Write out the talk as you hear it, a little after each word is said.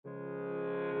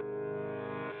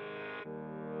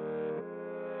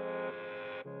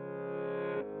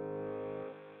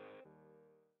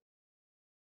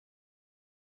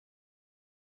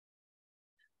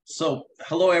So,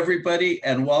 hello everybody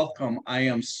and welcome. I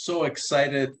am so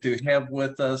excited to have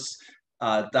with us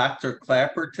Dr.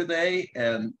 Klaper today.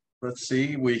 And let's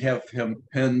see, we have him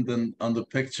pinned on the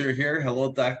picture here.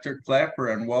 Hello, Dr.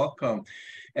 Klaper, and welcome.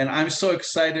 And I'm so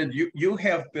excited. You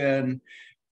have been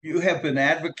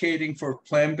advocating for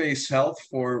plant-based health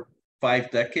for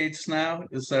 5 decades now.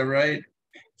 Is that right?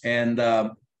 And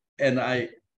and I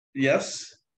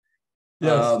yes.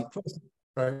 Yes, Um,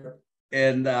 right.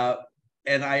 and uh,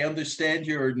 and I understand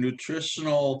you're a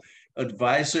nutritional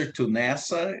advisor to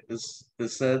NASA. Is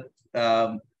that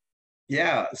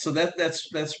yeah? So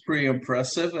that's pretty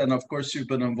impressive. And of course, you've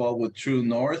been involved with True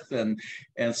North and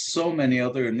so many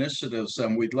other initiatives.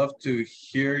 And we'd love to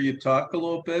hear you talk a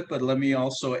little bit. But let me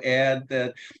also add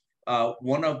that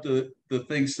one of the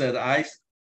things that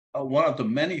one of the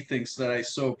many things that I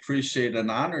so appreciate and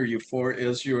honor you for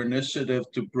is your initiative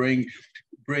to bring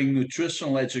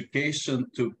nutritional education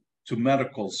to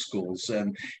medical schools.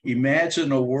 And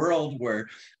imagine a world where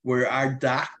our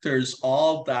doctors,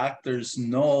 all doctors,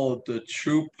 know the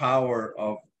true power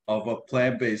of a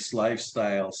plant-based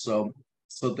lifestyle. So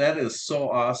that is so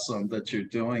awesome that you're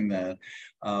doing that.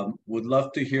 Would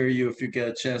love to hear you if you get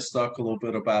a chance to talk a little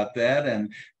bit about that,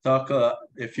 and talk,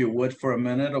 if you would, for a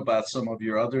minute about some of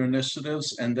your other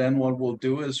initiatives. And then what we'll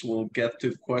do is we'll get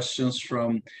to questions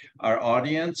from our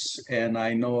audience. And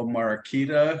I know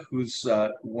Marakita, who's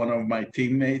one of my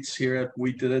teammates here at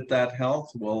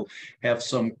Wedidit.Health, will have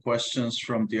some questions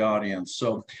from the audience.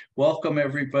 So welcome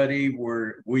everybody.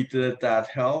 We're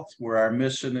Wedidit.Health, where our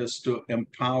mission is to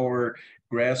empower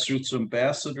grassroots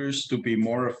ambassadors to be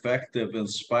more effective,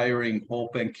 inspiring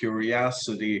hope and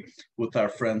curiosity with our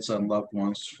friends and loved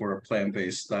ones for a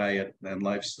plant-based diet and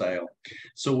lifestyle.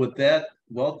 So with that,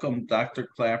 welcome Dr.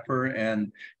 Klaper,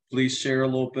 and please share a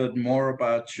little bit more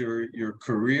about your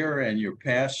career and your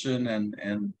passion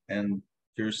and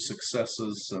your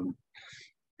successes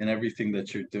and everything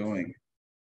that you're doing.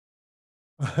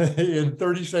 In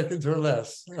 30 seconds or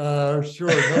less.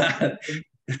 Sure.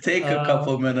 Take a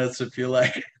couple minutes if you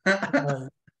like.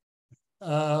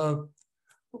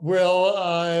 Well,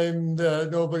 I'm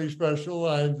nobody special.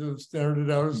 I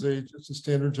started out as just a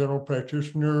standard general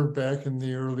practitioner back in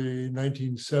the early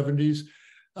 1970s.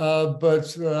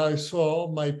 But I saw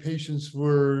my patients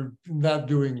were not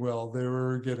doing well. They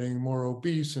were getting more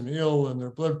obese and ill, and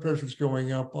their blood pressures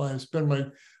going up. I spent my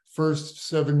first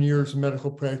 7 years of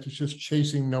medical practice just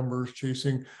chasing numbers,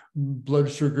 chasing blood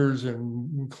sugars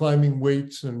and climbing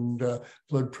weights and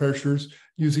blood pressures,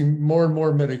 using more and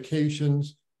more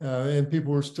medications, and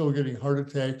people were still getting heart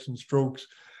attacks and strokes.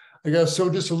 I got so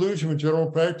disillusioned with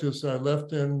general practice, I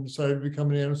left and decided to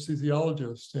become an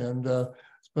anesthesiologist, and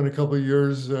spent a couple of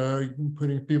years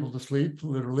putting people to sleep,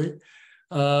 literally.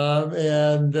 While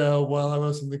I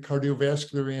was in the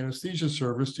cardiovascular anesthesia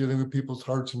service, dealing with people's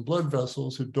hearts and blood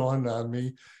vessels, it dawned on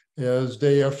me as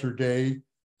day after day,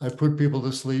 I put people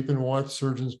to sleep and watched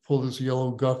surgeons pull this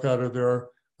yellow guck out of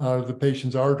the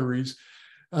patient's arteries.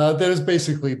 That is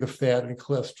basically the fat and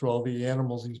cholesterol, the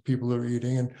animals these people are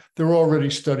eating. And there are already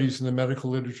studies in the medical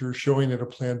literature showing that a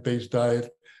plant-based diet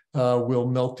will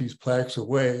melt these plaques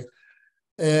away.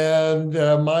 And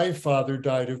my father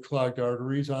died of clogged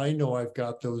arteries. I know I've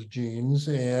got those genes.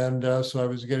 And so I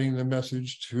was getting the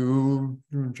message to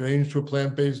change to a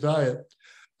plant-based diet.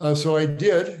 So I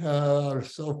did, out of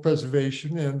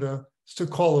self-preservation and just a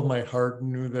call of my heart,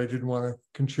 and knew that I didn't want to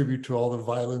contribute to all the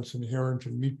violence inherent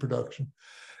in meat production.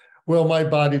 Well, my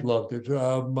body loved it.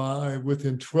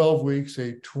 Within 12 weeks,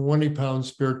 a 20-pound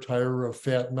spare tire of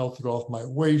fat melted off my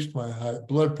waist. My high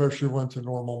blood pressure went to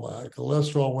normal. My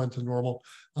cholesterol went to normal.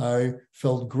 I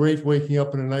felt great waking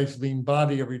up in a nice lean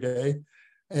body every day.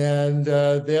 And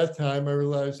that time, I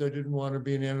realized I didn't want to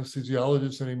be an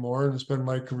anesthesiologist anymore and spend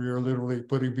my career literally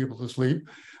putting people to sleep.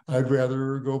 I'd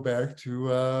rather go back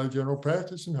to general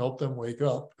practice and help them wake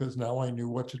up, because now I knew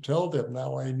what to tell them.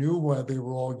 Now I knew why they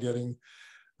were all getting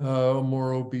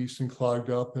more obese and clogged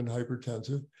up and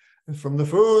hypertensive. And from the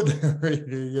food,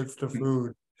 it's the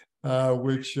food,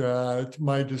 which to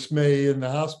my dismay in the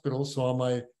hospital, saw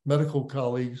my medical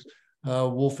colleagues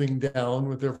wolfing down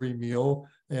with every meal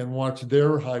and watched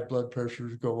their high blood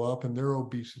pressures go up and their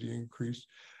obesity increase.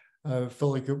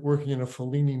 Felt like working in a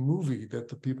Fellini movie, that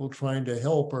the people trying to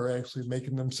help are actually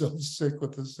making themselves sick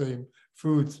with the same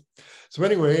foods. So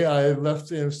anyway, I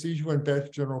left anesthesia, went back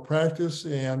to general practice,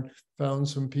 and found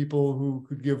some people who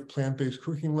could give plant-based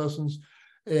cooking lessons.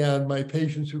 And my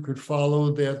patients who could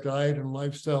follow that diet and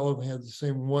lifestyle have had the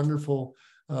same wonderful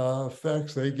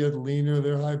effects. They get leaner,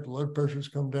 their high blood pressures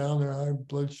come down, their high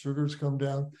blood sugars come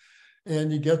down.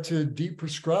 and you get to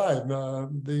de-prescribe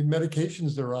the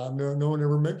medications they're on. No one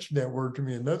ever mentioned that word to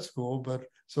me in med school, but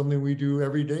something we do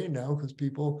every day now because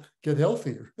people get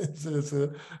healthier.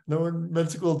 No one, med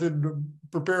school didn't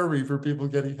prepare me for people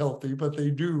getting healthy, but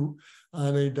they do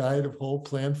on a diet of whole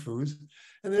plant foods,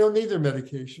 and they don't need their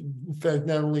medication. In fact,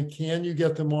 not only can you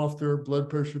get them off their blood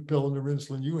pressure pill and their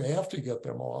insulin, you have to get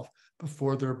them off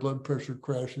before their blood pressure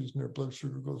crashes and their blood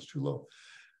sugar goes too low.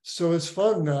 So it's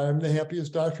fun. I'm the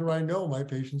happiest doctor I know. My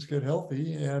patients get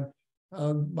healthy, and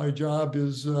my job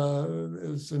is a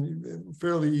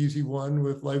fairly easy one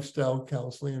with lifestyle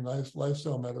counseling and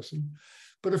lifestyle medicine.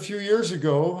 But a few years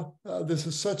ago, this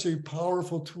is such a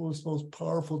powerful tool. It's the most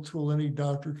powerful tool any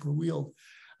doctor can wield.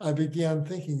 I began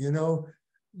thinking,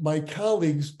 my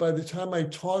colleagues, by the time I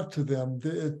talk to them,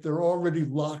 they're already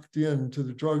locked into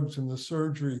the drugs and the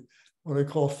surgery, what I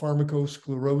call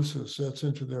pharmacosclerosis, that's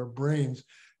into their brains.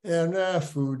 And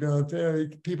food,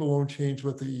 people won't change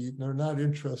what they eat, and they're not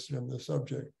interested in the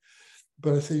subject.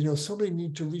 But I say, somebody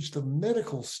needs to reach the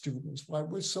medical students. I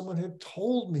wish someone had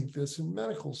told me this in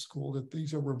medical school, that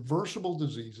these are reversible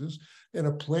diseases, and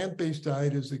a plant-based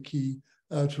diet is the key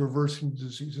to reversing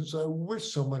diseases. I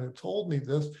wish someone had told me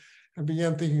this. I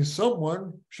began thinking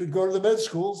someone should go to the med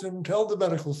schools and tell the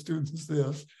medical students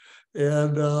this.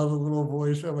 And the little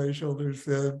voice on my shoulder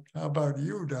said, "How about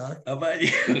you, Doc?" How about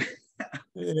you?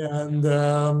 And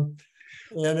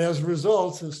as a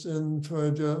result, in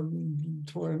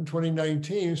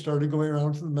 2019, started going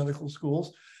around to the medical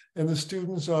schools, and the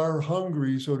students are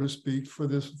hungry, so to speak, for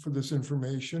this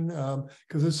information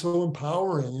because it's so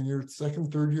empowering. In your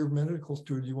second, third year of medical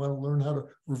student, you want to learn how to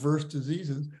reverse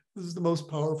diseases. This is the most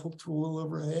powerful tool you'll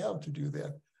ever have to do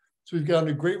that. So we've gotten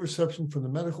a great reception from the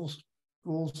medical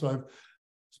schools. I've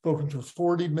spoken to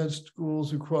 40 med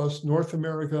schools across North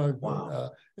America.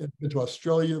 Wow. I've been to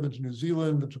Australia, been to New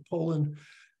Zealand, been to Poland.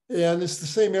 And it's the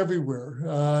same everywhere.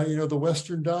 The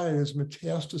Western diet is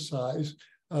metastasized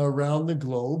around the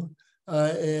globe.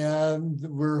 And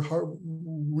we're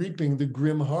reaping the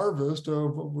grim harvest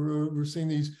of, we're seeing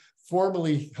these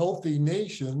formerly healthy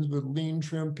nations with lean,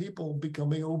 trim people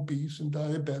becoming obese and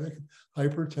diabetic,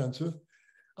 hypertensive.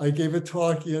 I gave a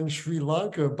talk in Sri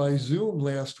Lanka by Zoom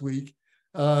last week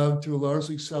to a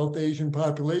largely South Asian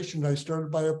population. I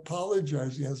started by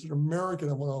apologizing. As an American,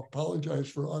 I want to apologize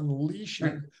for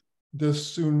unleashing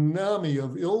this tsunami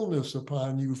of illness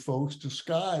upon you folks,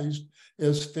 disguised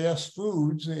as fast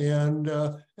foods and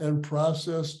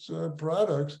processed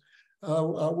products.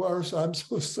 I'm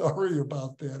so sorry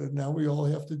about that, and now we all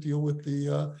have to deal with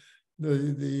the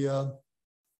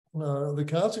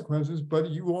consequences.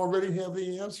 But you already have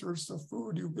the answers. The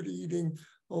food you've been eating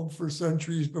for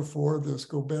centuries before this.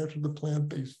 Go back to the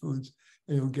plant-based foods,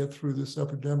 and you'll get through this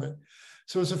epidemic.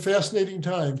 So it's a fascinating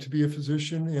time to be a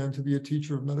physician and to be a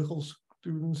teacher of medical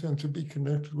students and to be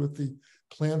connected with the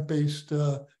plant-based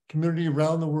community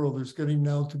around the world. There's getting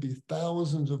now to be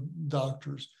thousands of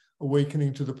doctors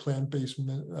awakening to the plant-based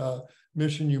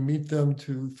mission. You meet them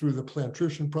through the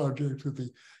Plantrition Project, through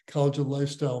the College of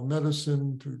Lifestyle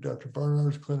Medicine, through Dr.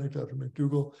 Barnard's clinic, Dr.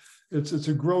 McDougall. It's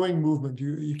a growing movement.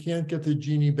 You can't get the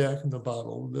genie back in the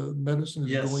bottle. The medicine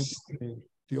is going to change.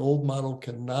 The old model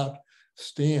cannot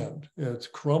stand. It's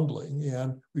crumbling,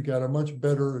 and we got a much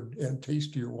better and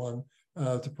tastier one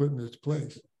to put in its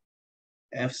place.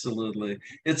 Absolutely.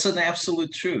 It's an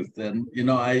absolute truth. And,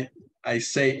 I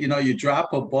say, you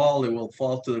drop a ball, it will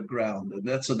fall to the ground. And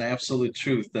that's an absolute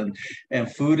truth. And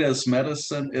food as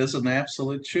medicine is an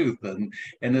absolute truth. And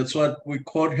it's what we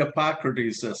quote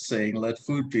Hippocrates as saying, let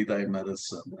food be thy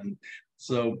medicine. And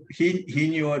so he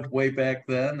knew it way back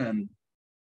then. And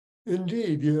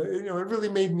indeed, it really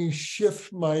made me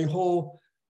shift my whole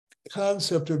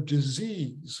concept of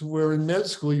disease, where in med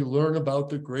school you learn about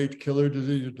the great killer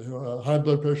disease, high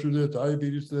blood pressure, this,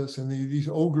 diabetes, this, and these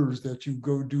ogres that you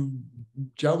go do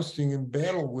jousting and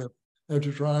battle with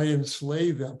to try and slay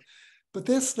them. But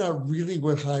that's not really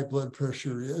what high blood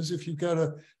pressure is. If you've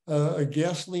got a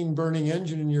gasoline burning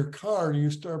engine in your car and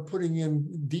you start putting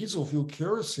in diesel fuel,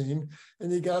 kerosene,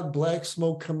 and you got black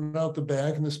smoke coming out the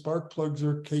back and the spark plugs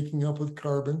are caking up with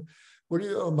carbon,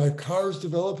 my car's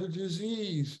developed a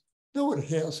disease. No, it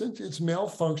hasn't. It's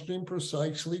malfunctioning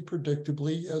precisely,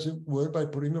 predictably, as it would by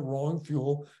putting the wrong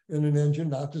fuel in an engine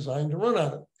not designed to run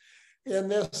on it.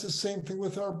 And that's the same thing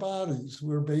with our bodies.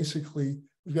 We've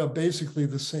got basically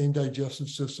the same digestive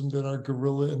system that our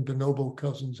gorilla and bonobo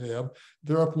cousins have.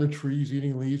 They're up in the trees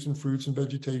eating leaves and fruits and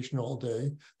vegetation all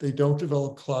day. They don't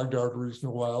develop clogged arteries in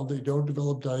the wild. They don't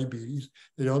develop diabetes.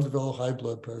 They don't develop high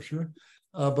blood pressure.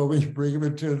 But when you bring them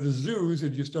into the zoos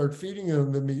and you start feeding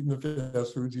them the meat and the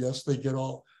fast foods, yes, they get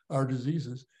all our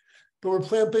diseases. But we're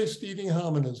plant-based eating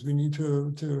hominids. We need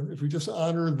to, if we just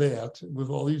honor that with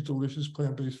all these delicious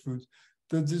plant-based foods,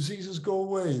 the diseases go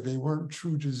away. They weren't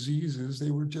true diseases.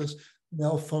 They were just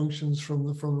malfunctions from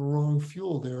the wrong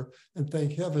fuel there. And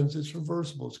thank heavens it's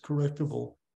reversible. It's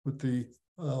correctable with the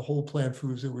whole plant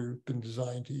foods that we've been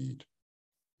designed to eat.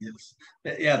 Yes.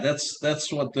 Yeah,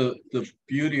 that's what the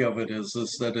beauty of it is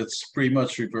that it's pretty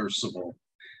much reversible.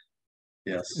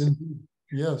 Yes. Indeed.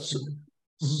 Yes.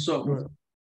 So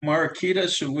Marquita,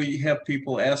 should we have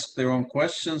people ask their own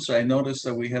questions? I noticed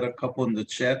that we had a couple in the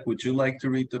chat. Would you like to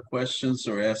read the questions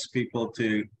or ask people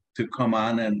to come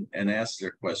on and ask their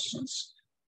questions?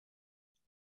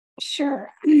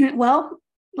 Sure. Well,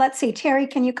 let's see. Terry,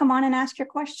 can you come on and ask your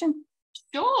question?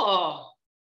 Sure.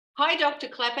 Hi, Dr.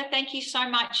 Klaper. Thank you so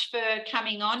much for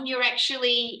coming on. You're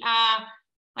actually,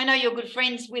 I know you're good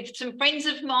friends with some friends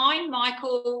of mine,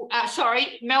 Malcolm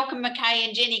McKay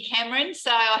and Jenny Cameron. So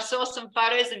I saw some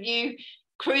photos of you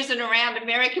cruising around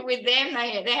America with them.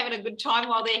 They're having a good time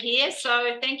while they're here.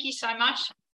 So thank you so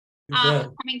much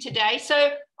for coming today.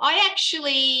 So I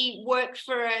actually work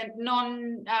for a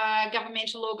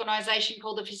non-governmental organisation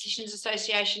called the Physicians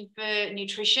Association for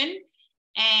Nutrition.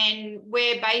 And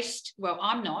we're based, well,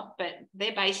 I'm not, but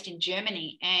they're based in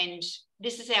Germany. And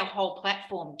this is our whole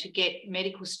platform to get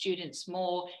medical students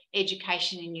more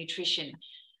education in nutrition.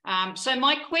 So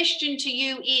my question to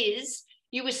you is,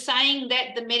 you were saying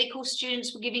that the medical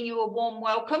students were giving you a warm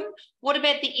welcome. What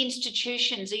about the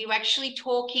institutions? Are you actually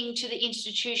talking to the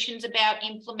institutions about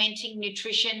implementing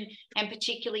nutrition and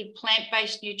particularly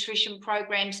plant-based nutrition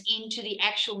programs into the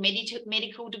actual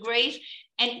medical degrees?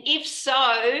 And if so,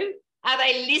 are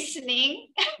they listening?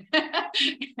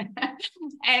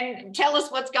 And tell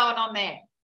us what's going on there.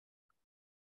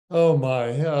 Oh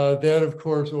my, that of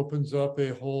course opens up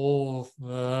a whole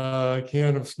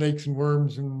can of snakes and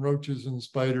worms and roaches and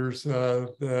spiders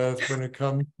when it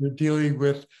comes to dealing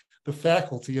with the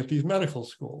faculty at these medical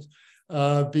schools,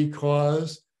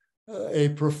 because a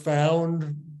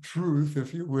profound truth,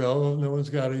 if you will, no one's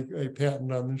got a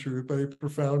patent on the truth, but a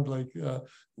profound,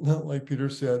 like Peter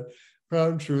said,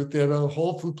 profound truth that a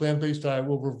whole food plant-based diet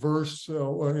will reverse,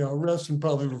 arrest and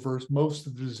probably reverse most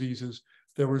of the diseases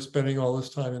that we're spending all this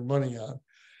time and money on.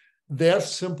 That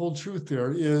simple truth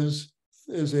there is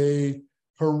a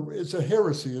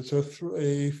heresy. It's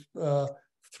a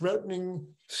threatening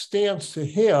stance to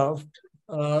have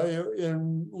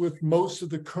with most of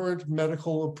the current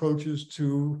medical approaches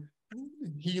to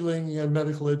healing and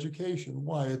medical education.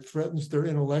 Why? It threatens their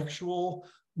intellectual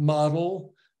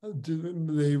model. What's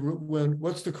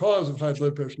the cause of high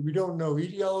blood pressure? We don't know.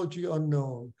 Etiology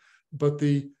unknown, but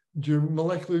the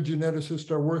molecular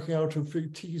geneticists are working out to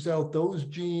tease out those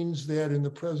genes that, in the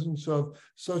presence of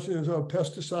such as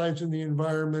pesticides in the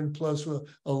environment, plus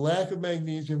a lack of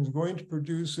magnesium, is going to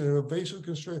produce a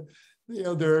vasoconstriction.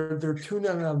 They're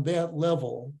tuning in on that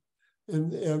level,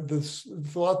 and this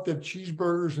thought that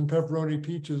cheeseburgers and pepperoni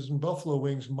pizzas and buffalo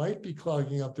wings might be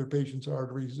clogging up their patients'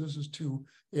 arteries. This is too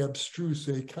abstruse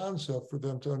a concept for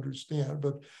them to understand.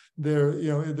 But they're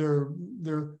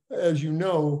as you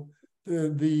know.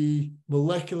 The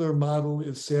molecular model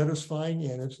is satisfying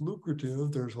and it's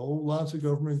lucrative. There's lots of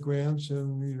government grants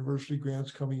and university grants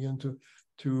coming in to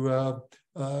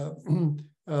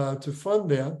fund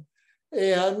that,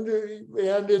 and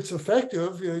it's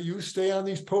effective. You stay on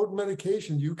these potent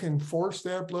medications, you can force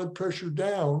that blood pressure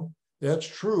down. That's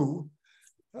true.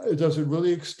 Does it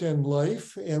really extend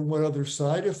life? And what other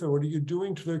side effects? What are you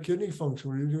doing to their kidney function?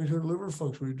 What are you doing to their liver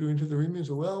function? What are you doing to their immune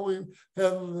system? Well, we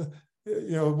have.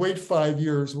 Wait 5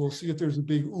 years, we'll see if there's a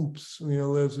big oops,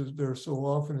 as there so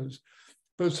often is.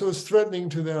 But so it's threatening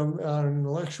to them on an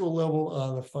intellectual level,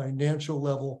 on a financial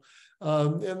level,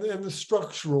 and the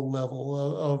structural level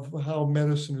of how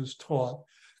medicine is taught.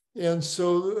 And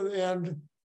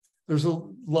there's a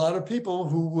lot of people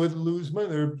who would lose money.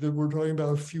 We're talking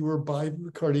about fewer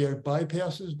cardiac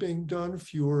bypasses being done,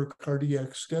 fewer cardiac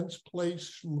stents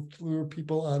placed, fewer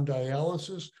people on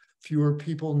dialysis, fewer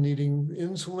people needing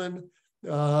insulin.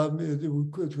 It's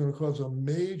going to cause a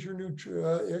major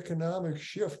economic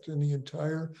shift in the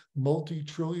entire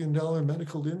multi-trillion-dollar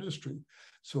medical industry.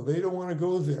 So they don't want to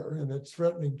go there, and it's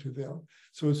threatening to them.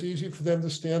 So it's easy for them to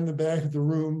stand in the back of the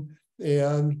room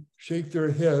and shake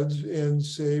their heads and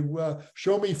say, well,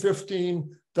 show me 15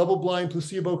 double-blind,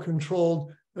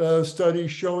 placebo-controlled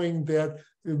studies showing that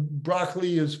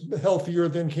broccoli is healthier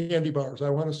than candy bars.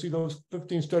 I want to see those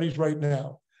 15 studies right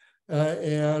now.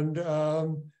 And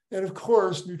of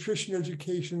course, nutrition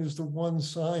education is the one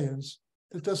science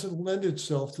that doesn't lend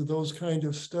itself to those kind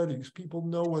of studies. People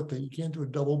know you can't do a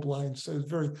double-blind study. It's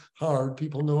very hard.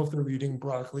 People know if they're eating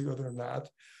broccoli or they're not.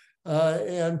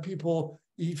 And people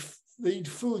they eat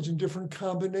foods in different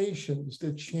combinations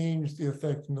that change the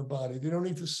effect in the body. They don't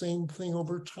eat the same thing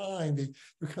over time.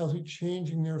 They're constantly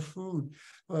changing their food.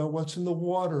 What's in the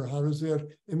water? How does that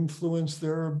influence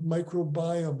their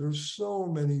microbiome? There's so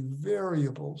many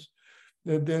variables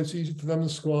that's easy for them to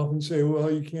scoff and say,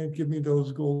 well, you can't give me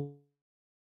those gold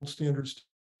standard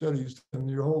studies, and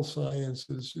your whole science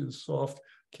is soft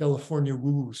California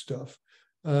woo-woo stuff.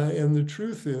 And the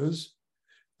truth is,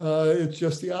 it's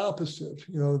just the opposite.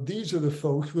 You know, these are the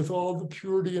folks with all the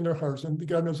purity in their hearts. And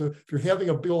God knows, if you're having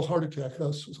a big heart attack,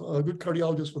 a good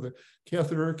cardiologist with a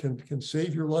catheter can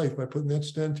save your life by putting that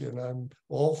stent in. I'm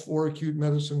all for acute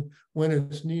medicine when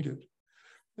it's needed.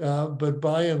 But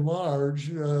by and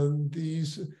large,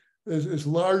 these is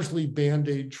largely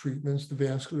Band-Aid treatments, the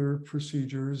vascular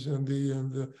procedures and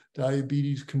the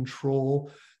diabetes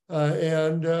control.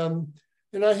 And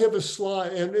I have a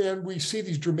slide, and we see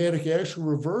these dramatic actual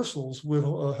reversals with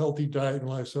a healthy diet and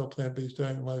lifestyle, plant-based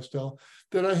diet and lifestyle,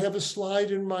 that I have a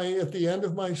slide at the end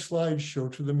of my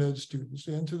slideshow to the med students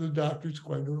and to the doctors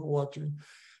who are watching.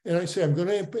 And I say, I'm going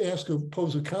to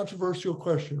pose a controversial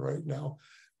question right now.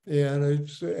 And I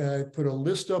put a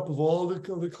list up of all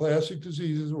the classic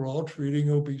diseases we're all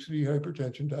treating: obesity,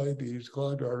 hypertension, diabetes,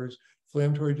 clogged arteries,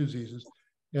 inflammatory diseases.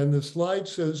 And the slide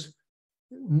says,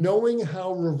 knowing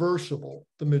how reversible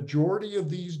the majority of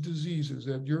these diseases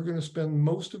that you're going to spend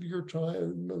most of your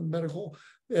time, medical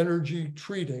energy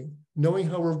treating, knowing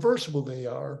how reversible they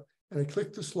are. And I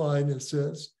click the slide and it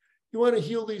says, you want to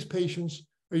heal these patients,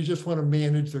 or you just want to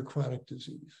manage their chronic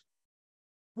disease?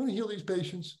 You want to heal these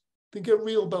patients? Then get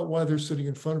real about why they're sitting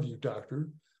in front of you, doctor.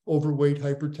 Overweight,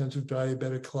 hypertensive,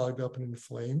 diabetic, clogged up and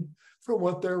inflamed, from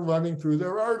what they're running through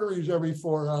their arteries every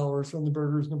 4 hours, from the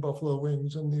burgers and the buffalo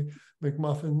wings and the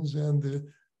McMuffins and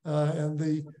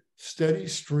the steady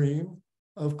stream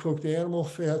of cooked animal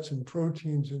fats and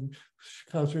proteins and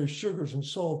concentrated sugars and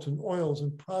salts and oils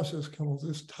and processed chemicals,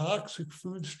 this toxic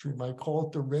food stream. I call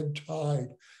it the red tide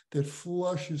that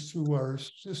flushes through our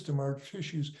system, our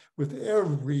tissues, with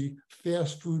every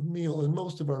fast food meal. And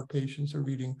most of our patients are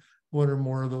eating one or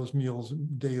more of those meals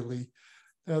daily.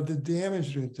 The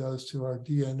damage that it does to our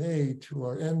DNA, to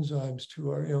our enzymes,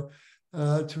 to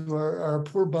our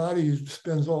poor body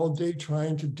spends all day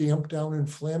trying to damp down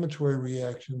inflammatory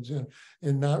reactions and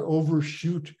not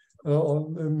overshoot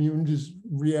immune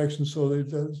reactions so that it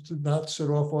does not set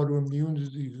off autoimmune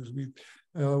diseases. We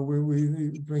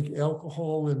drink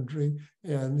alcohol and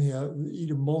eat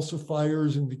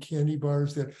emulsifiers and the candy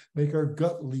bars that make our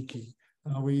gut leaky.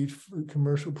 We eat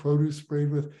commercial produce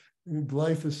sprayed with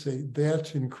glyphosate.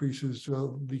 That increases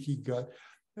leaky gut.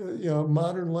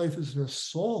 Modern life is an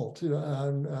assault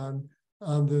on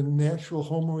the natural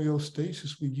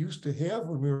homeostasis we used to have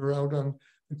when we were out on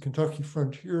the Kentucky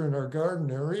frontier in our garden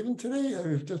there, or even today,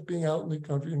 just being out in the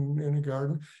country in a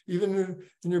garden, even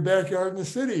in your backyard in the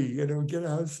city, get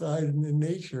outside in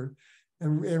nature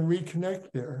and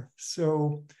reconnect there.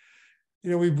 So,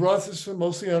 we brought this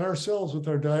mostly on ourselves with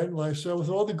our diet and lifestyle. With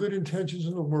all the good intentions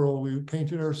in the world, we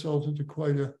painted ourselves into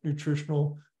quite a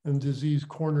nutritional and disease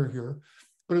corner here.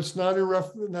 But it's not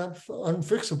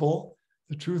unfixable.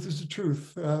 The truth is the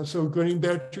truth. So going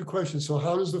back to your question, so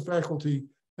how does the faculty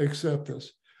accept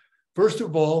this? First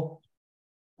of all,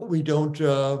 we don't,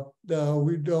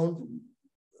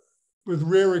 with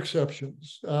rare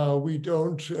exceptions, we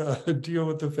don't deal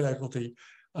with the faculty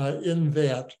in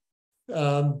that.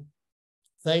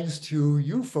 Thanks to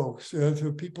you folks,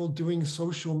 to people doing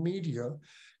social media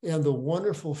and the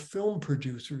wonderful film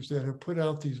producers that have put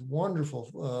out these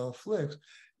wonderful flicks.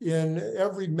 In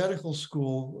every medical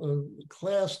school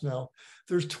class now,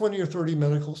 there's 20 or 30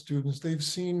 medical students. They've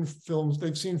seen films,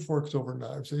 they've seen Forks Over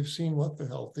Knives, they've seen What the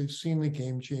Health, they've seen The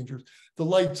Game Changers. The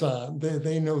light's on,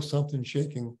 they know something's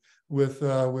shaking with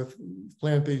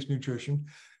plant-based nutrition.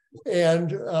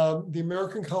 And the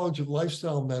American College of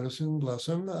Lifestyle Medicine, bless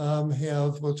them,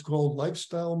 have what's called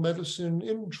Lifestyle Medicine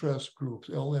Interest Groups,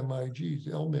 LMIGs,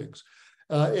 LMIGs,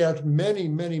 at many,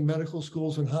 many medical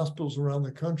schools and hospitals around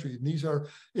the country. And these are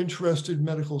interested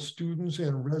medical students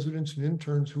and residents and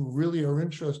interns who really are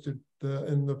interested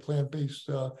in the plant-based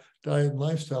diet and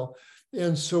lifestyle.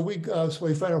 And so we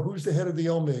find out who's the head of the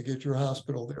LMIG at your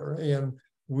hospital there. And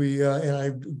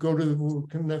I go to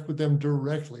connect with them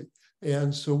directly.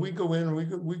 And so we go in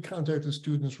and we contact the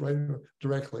students right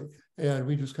directly, and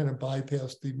we just kind of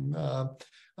bypass the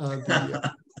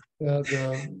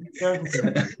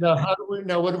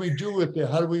now what do we do with that?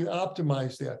 How do we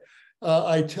optimize that?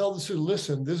 I tell the students,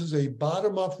 listen, this is a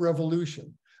bottom-up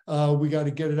revolution. We got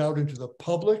to get it out into the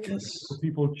public. Yes. So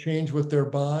people change what they're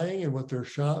buying and what they're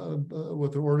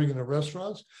ordering in the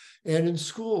restaurants. And in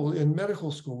school, in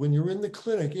medical school, when you're in the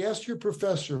clinic, ask your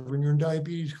professor when you're in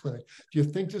diabetes clinic, do you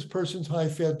think this person's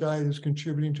high-fat diet is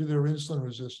contributing to their insulin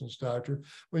resistance, doctor?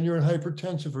 When you're in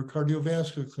hypertensive or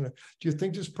cardiovascular clinic, do you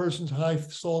think this person's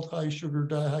high-salt, high-sugar,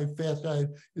 high-fat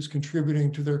diet is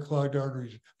contributing to their clogged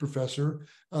arteries, professor?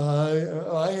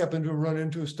 I happen to run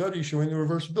into a study showing the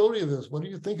reversibility of this. What do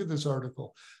you think of this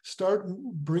article? Start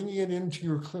bringing it into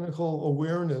your clinical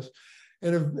awareness,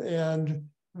 and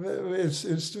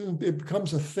it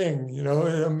becomes a thing, you know,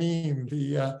 a meme.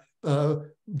 The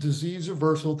disease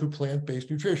reversal through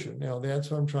plant-based nutrition. Now that's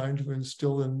what I'm trying to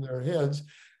instill in their heads.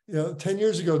 You know, 10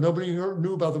 years ago, nobody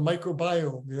knew about the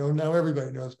microbiome. You know, now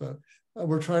everybody knows about it.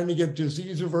 We're trying to get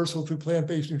disease reversal through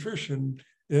plant-based nutrition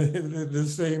on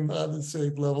the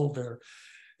same level there.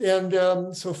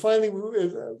 And so finally,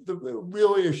 the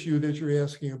real issue that you're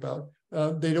asking about,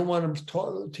 they don't want them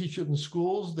to teach it in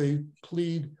schools. They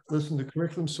plead, listen, the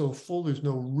curriculum's so full, there's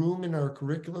no room in our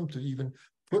curriculum to even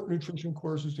put nutrition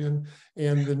courses in.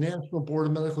 And the National Board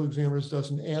of Medical Examiners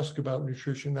doesn't ask about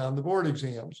nutrition on the board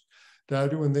exams.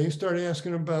 That when they start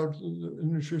asking about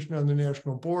nutrition on the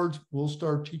national boards, we'll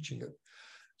start teaching it.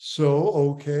 So,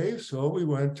 okay, so we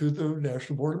went to the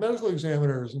National Board of Medical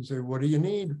Examiners and said, what do you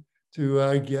need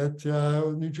to get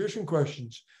nutrition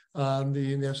questions on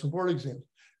the national board exams?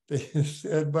 They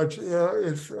said, but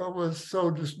it was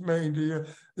so dismaying.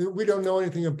 We don't know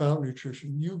anything about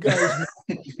nutrition. You guys,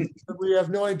 we have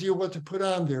no idea what to put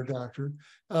on there, doctor.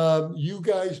 You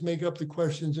guys make up the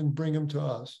questions and bring them to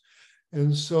us.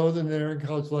 And so the American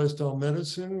College of Lifestyle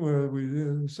Medicine, where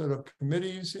we set up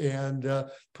committees and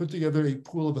put together a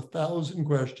pool of 1,000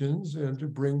 questions and to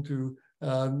bring to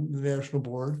the national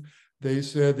board. They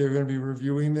said they're going to be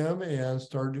reviewing them and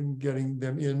starting getting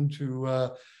them into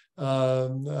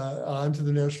onto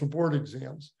the national board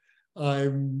exams.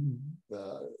 I've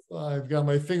got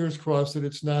my fingers crossed that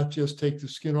it's not just take the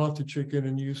skin off the chicken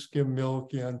and use skim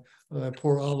milk and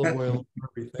pour olive oil and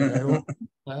everything.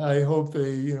 I hope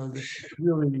they, you know, they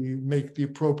really make the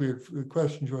appropriate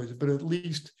question choices, but at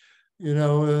least, you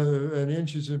know, an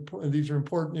inch is important. These are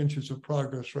important inches of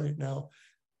progress right now.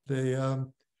 They,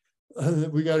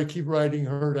 we got to keep riding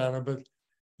herd on them, but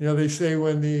you know, they say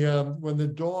when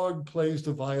the dog plays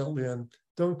the violin,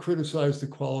 don't criticize the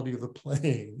quality of the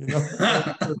playing. You know,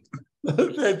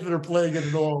 that they're playing it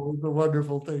at all is a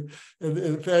wonderful thing. And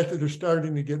the fact that they're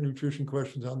starting to get nutrition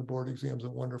questions on the board exam is a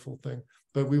wonderful thing.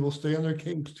 But we will stay on their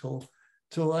case till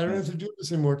I don't have to do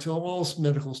this anymore, till all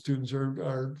medical students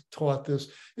are taught this.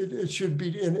 It should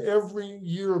be in every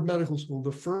year of medical school. The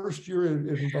first year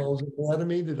it involves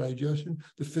anatomy, the digestion,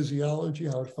 the physiology,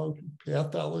 how it functions,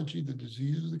 pathology, the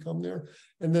diseases that come there.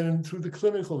 And then through the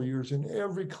clinical years, in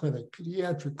every clinic,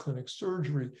 pediatric clinic,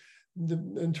 surgery, the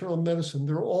internal medicine,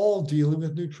 they're all dealing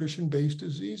with nutrition-based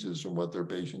diseases from what their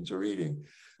patients are eating.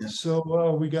 Yeah.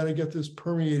 So we got to get this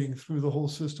permeating through the whole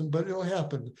system, but it'll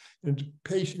happen. And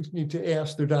patients need to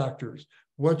ask their doctors,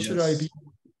 what should I be?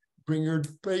 Bring your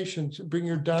patients, bring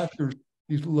your doctors,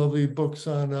 these lovely books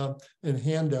on and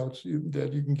handouts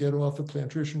that you can get off the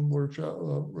Plantrition Workshop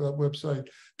website.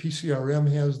 PCRM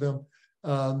has them.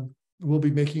 We'll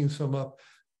be making some up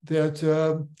that,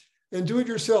 and do it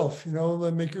yourself, you know,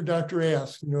 make your doctor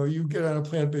ask, you know, you get on a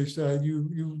plant-based diet,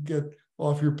 you get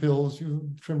off your pills,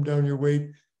 you trim down your weight.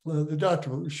 Well, the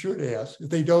doctor should ask. If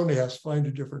they don't ask, find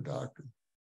a different doctor.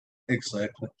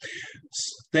 Exactly.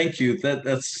 Thank you.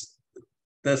 That's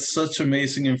such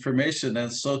amazing information and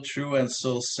so true and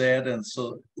so sad and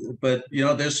so, but you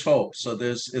know, there's hope. So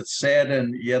it's sad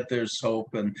and yet there's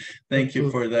hope. And thank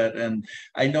you for that. And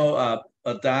I know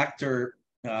a doctor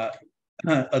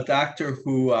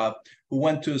who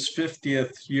went to his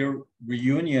 50th year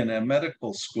reunion at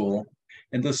medical school.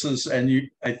 And this is,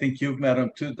 I think you've met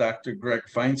him too, Dr. Greg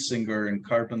Feinsinger in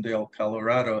Carbondale,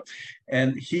 Colorado.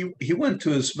 And he went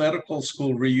to his medical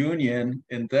school reunion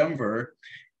in Denver.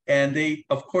 And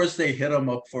of course, they hit him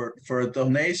up for a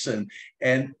donation.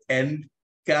 And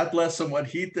God bless him, what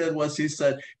he did was he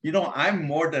said, you know, I'm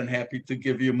more than happy to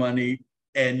give you money,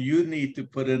 and you need to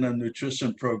put in a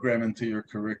nutrition program into your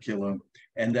curriculum.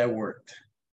 And that worked.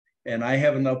 And I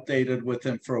haven't updated with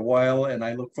him for a while, and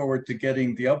I look forward to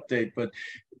getting the update, but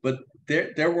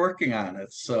they're working on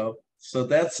it. So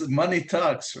that's money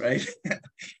talks, right?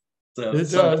 So it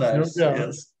does, no doubt.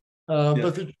 Yes.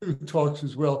 But the truth talks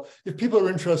as well. If people are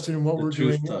interested in what we're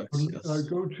doing, go to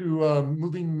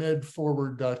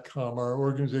movingmedforward.com. Our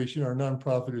organization, our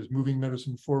nonprofit is Moving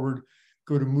Medicine Forward.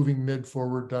 Go to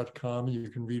movingmedforward.com and you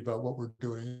can read about what we're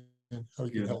doing and how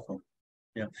you can help.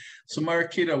 Yeah. So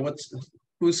Mariquita,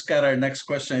 who's got our next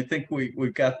question? I think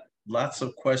we've got lots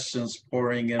of questions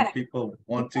pouring in. People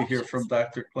want to hear from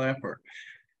Dr. Klaper.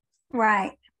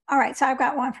 Right. All right. So I've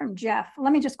got one from Jeff.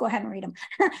 Let me just go ahead and read them.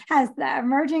 Has the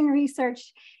emerging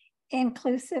research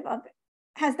inclusive of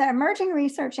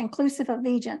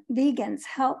vegans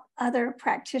help other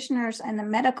practitioners and the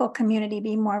medical community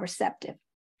be more receptive?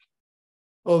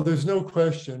 Oh, there's no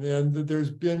question. And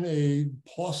there's been a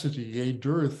paucity, a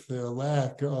dearth, a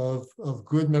lack of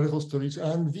good medical studies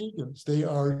on vegans. They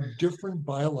are different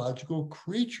biological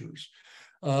creatures.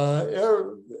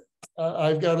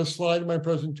 I've got a slide in my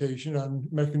presentation on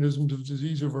mechanisms of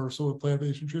disease reversal with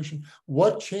plant-based nutrition.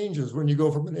 What changes when you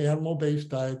go from an animal-based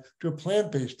diet to a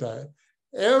plant-based diet?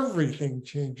 Everything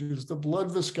changes. The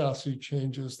blood viscosity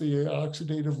changes, the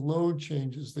oxidative load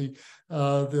changes, the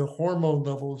hormone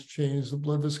levels change, the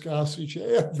blood viscosity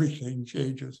changes, everything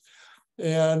changes.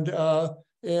 And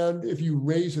if you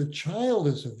raise a child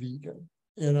as a vegan,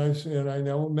 and I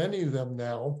know many of them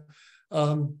now,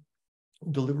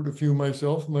 delivered a few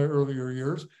myself in my earlier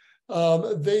years,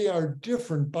 they are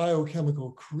different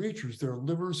biochemical creatures. Their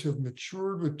livers have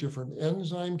matured with different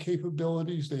enzyme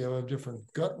capabilities. They have a different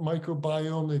gut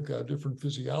microbiome. They've got different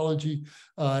physiology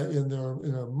in their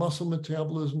muscle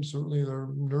metabolism. Certainly their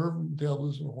nerve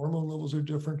metabolism, hormone levels are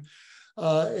different.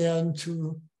 And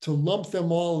to lump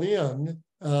them all in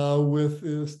with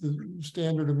the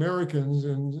standard Americans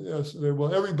and say,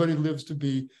 well, everybody lives to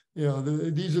be,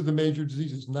 these are the major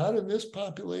diseases. Not in this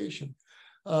population.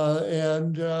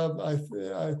 I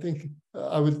think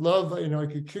I would love, I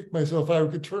could kick myself. I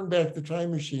could turn back the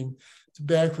time machine to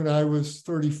back when I was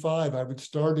 35. I would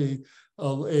start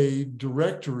a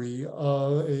directory,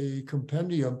 a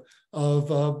compendium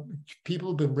of people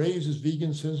who've been raised as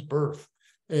vegans since birth,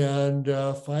 and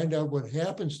find out what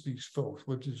happens to these folks,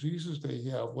 what diseases they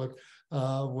have, what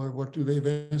do they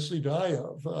eventually die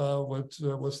of, what's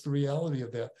the reality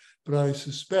of that. But I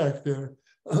suspect they're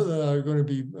going to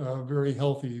be a very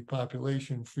healthy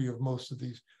population, free of most of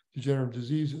these degenerative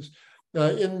diseases.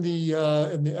 In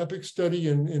the EPIC study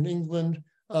in England,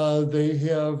 they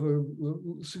have a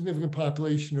significant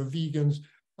population of vegans,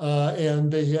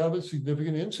 and they have a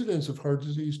significant incidence of heart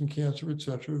disease and cancer, et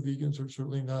cetera. Vegans are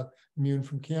certainly not immune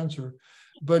from cancer,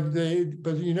 but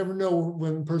you never know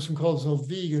when a person calls themselves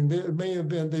vegan.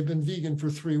 They've been vegan for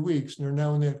 3 weeks and they're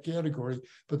now in that category,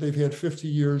 but they've had 50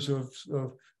 years of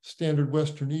standard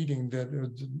Western eating that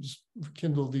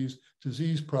kindle these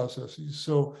disease processes.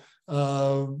 So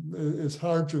it's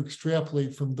hard to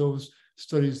extrapolate from those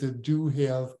studies that do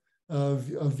have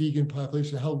a vegan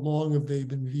population. How long have they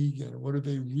been vegan? What are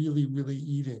they really, really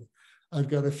eating? I've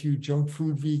got a few junk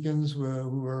food vegans who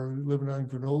are living on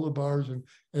granola bars and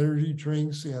energy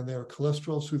drinks, and their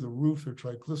cholesterol through the roof, their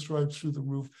triglycerides through the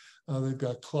roof. They've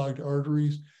got clogged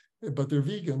arteries, but they're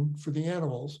vegan for the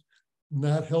animals,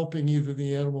 not helping either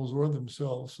the animals or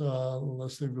themselves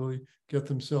unless they really get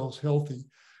themselves healthy.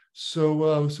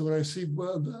 So when I see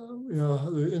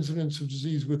the incidence of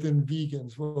disease within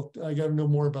vegans, well, I got to know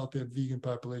more about that vegan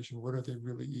population. What are they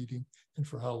really eating, and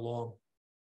for how long?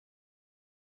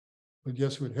 But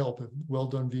yes, it would help.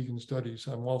 Well-done vegan studies.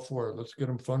 I'm all for it. Let's get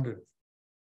them funded.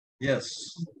 Yes.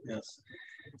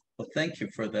 Well, thank you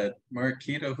for that.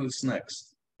 Marquita, who's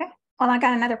next? Okay. Well, I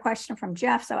got another question from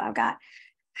Jeff. So I've got,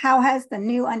 how has the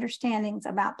new understandings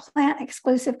about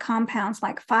plant-exclusive compounds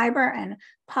like fiber and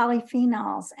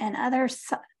polyphenols and other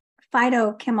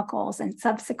phytochemicals and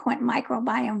subsequent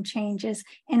microbiome changes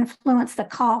influenced the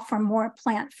call for more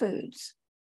plant foods?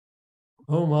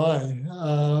 Oh my,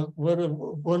 what a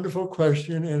wonderful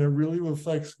question, and it really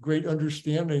reflects great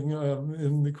understanding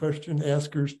in the question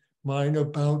asker's mind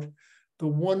about the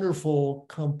wonderful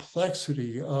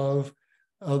complexity of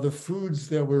the foods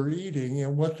that we're eating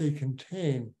and what they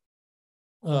contain.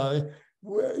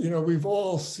 We've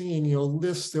all seen,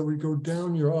 lists that would go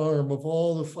down your arm of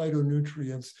all the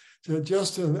phytonutrients. So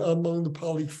just among the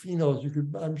polyphenols,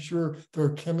 I'm sure there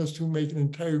are chemists who make an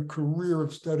entire career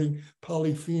of studying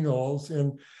polyphenols.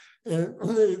 And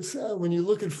it's, when you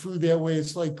look at food that way,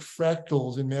 it's like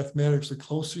fractals in mathematics. The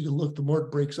closer you look, the more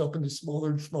it breaks up into smaller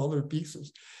and smaller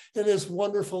pieces. And it's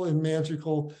wonderful and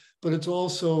magical, but it's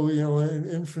also, an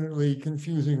infinitely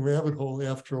confusing rabbit hole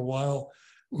after a while.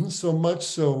 So much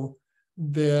so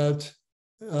that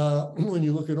when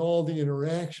you look at all the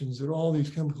interactions that all these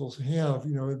chemicals have,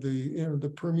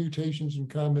 the permutations and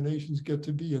combinations get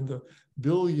to be in the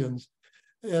billions.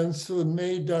 And so it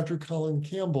made Dr. Colin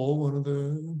Campbell, one of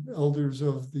the elders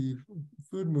of the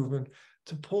food movement,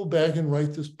 to pull back and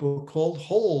write this book called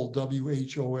Whole,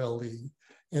 W-H-O-L-E.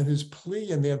 And his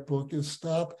plea in that book is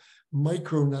stop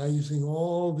micronizing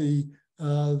all the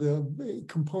The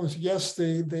components, yes,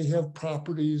 they have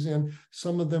properties and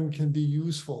some of them can be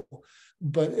useful,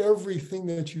 but everything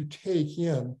that you take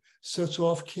in sets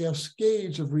off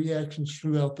cascades of reactions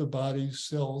throughout the body's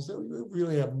cells that we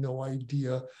really have no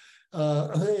idea.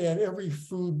 And every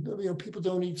food, people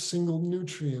don't eat single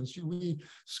nutrients. You eat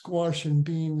squash and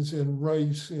beans and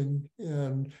rice and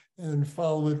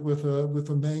follow it with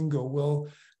a mango. Well,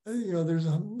 there's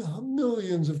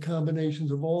millions of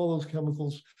combinations of all those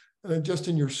chemicals just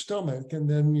in your stomach, and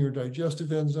then your digestive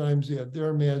enzymes add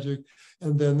their magic,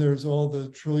 and then there's all the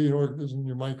trillion organisms in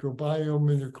your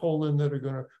microbiome and your colon that are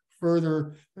going to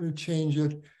further change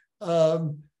it.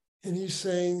 And he's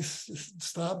saying,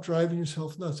 stop driving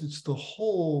yourself nuts. It's the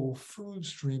whole food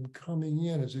stream coming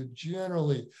in. Is it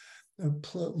generally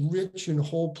rich in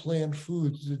whole plant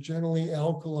foods? Is it generally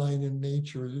alkaline in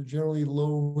nature? Is it generally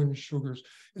low in sugars?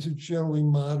 Is it generally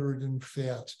moderate in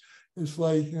fats? It's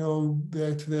like,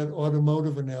 back to that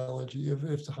automotive analogy. If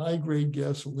it's high-grade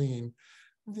gasoline,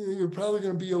 you're probably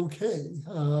going to be okay,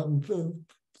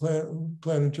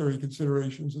 planetary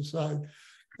considerations aside.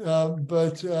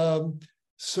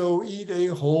 So eat a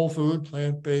whole food,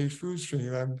 plant-based food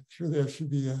stream. I'm sure that should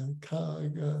be an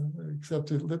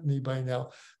accepted litany by now,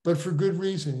 but for good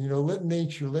reason. Let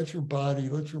nature, let your body,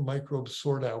 let your microbes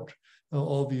sort out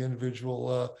all the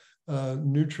individual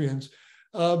nutrients.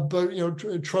 But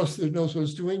trust that it knows what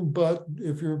it's doing. But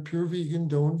if you're a pure vegan,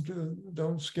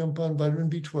 don't skimp on vitamin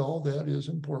B12. That is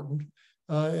important,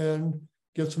 and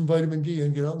get some vitamin D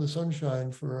and get out in the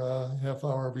sunshine for a half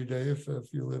hour every day if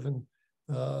you live in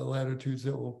latitudes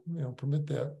that will permit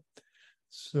that.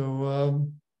 So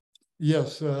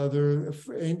yes, there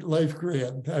ain't life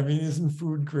grand. Isn't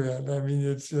food grand?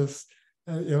 It's just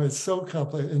it's so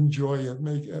complex. Enjoy it.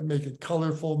 Make it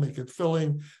colorful. Make it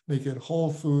filling. Make it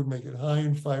whole food. Make it high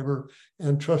in fiber.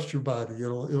 And trust your body.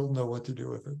 It'll know what to do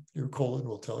with it. Your colon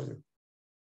will tell you.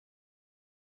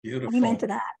 Beautiful. Amen to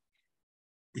that.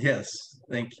 Yes,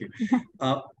 thank you.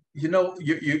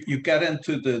 You got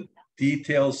into the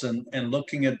details and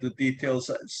looking at the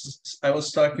details. I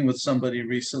was talking with somebody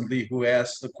recently who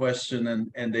asked the question,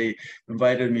 and they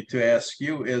invited me to ask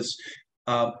you is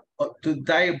the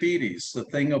diabetes, the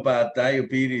thing about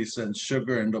diabetes and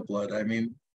sugar in the blood.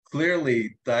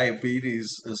 Clearly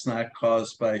diabetes is not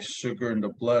caused by sugar in the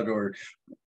blood, or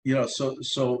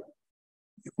so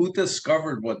who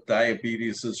discovered what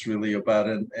diabetes is really about,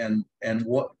 and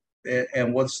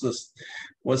what's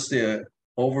the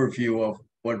overview of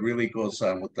what really goes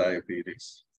on with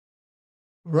diabetes?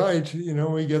 Right.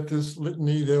 We get this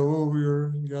litany that,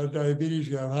 you got diabetes,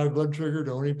 you got high blood sugar,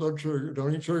 don't eat blood sugar,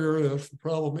 don't eat sugar, that's the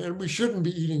problem. And we shouldn't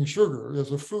be eating sugar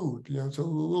as a food. So a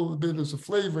little bit as a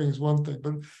flavoring is one thing,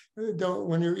 but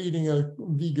when you're eating a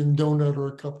vegan donut or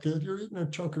a cupcake, you're eating a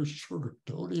chunk of sugar.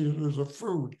 Don't eat it as a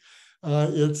food.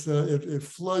 It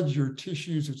floods your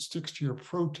tissues, it sticks to your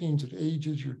proteins, it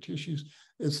ages your tissues.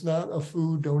 It's not a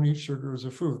food. Don't eat sugar as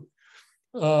a food.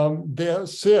 That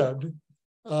said,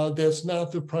 that's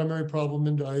not the primary problem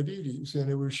in diabetes. And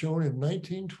it was shown in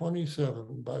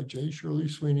 1927 by J. Shirley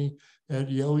Sweeney at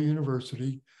Yale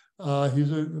University.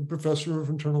 He's a professor of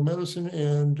internal medicine,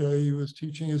 and he was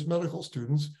teaching his medical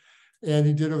students. And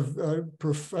he did a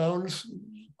profound,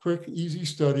 quick, easy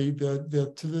study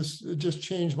that to this, it just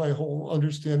changed my whole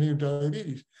understanding of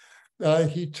diabetes.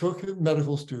 He took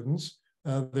medical students.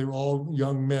 They were all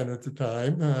young men at the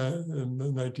time in the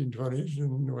 1920s in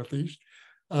the Northeast.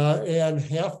 And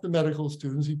half the medical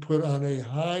students he put on a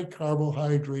high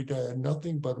carbohydrate diet,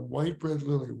 nothing but white bread,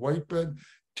 literally white bread,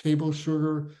 table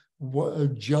sugar,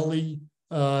 jelly,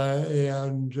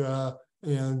 and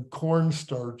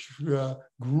cornstarch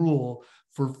gruel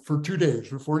for 2 days,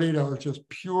 for 48 hours, just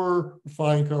pure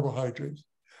fine carbohydrates.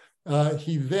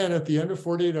 He then, at the end of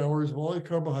 48 hours of all the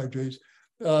carbohydrates,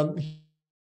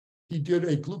 he did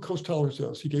a glucose tolerance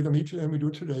test. He gave them each, and we do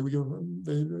it today.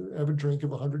 They have a drink of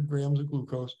 100 grams of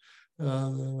glucose.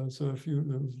 That's a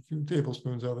few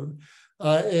tablespoons of it.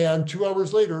 And 2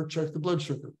 hours later, check the blood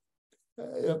sugar.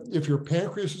 If your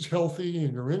pancreas is healthy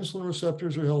and your insulin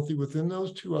receptors are healthy, within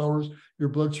those 2 hours, your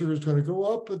blood sugar is going to go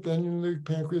up, but then the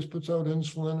pancreas puts out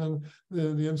insulin, and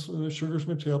the sugar is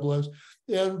metabolized.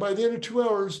 And by the end of 2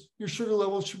 hours, your sugar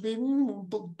levels should be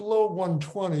below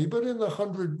 120, but in the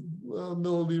 100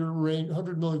 milliliter range,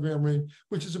 100 milligram range,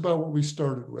 which is about what we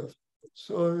started with.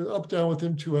 So up, down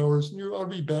within 2 hours, and you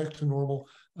ought to be back to normal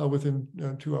within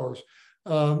 2 hours.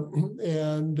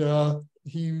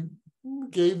 He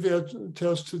gave that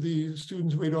test to the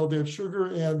students who ate all that sugar,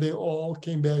 and they all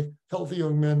came back healthy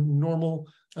young men, normal.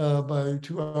 By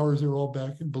 2 hours, they were all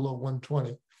back below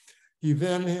 120. He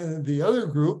then had the other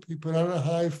group, he put on a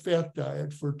high-fat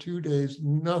diet for 2 days,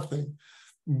 nothing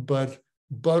but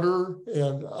butter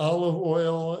and olive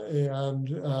oil and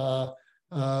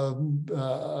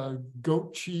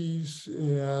goat cheese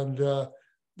and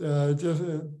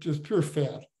just pure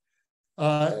fat.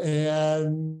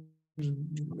 And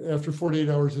after 48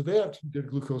 hours of that, did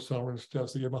glucose tolerance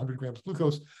test. They gave 100 grams of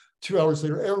glucose. 2 hours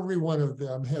later, every one of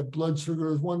them had blood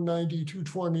sugars 190,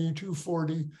 220,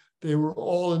 240. They were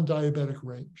all in diabetic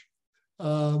range.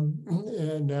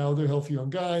 And now they're healthy young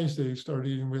guys. They started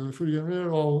eating regular food again. It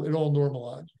all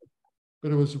normalized.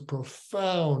 But it was a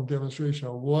profound demonstration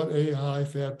of what a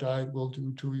high-fat diet will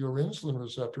do to your insulin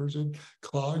receptors. It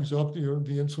clogs up the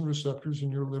insulin receptors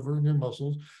in your liver and your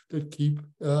muscles that keep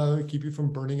you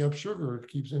from burning up sugar. It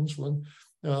keeps insulin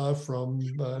from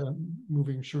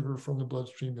moving sugar from the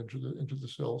bloodstream into the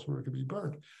cells where it can be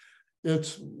burned.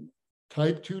 It's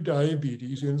type 2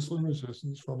 diabetes, insulin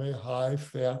resistance from a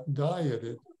high-fat diet.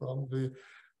 It's from the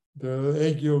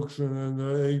egg yolks and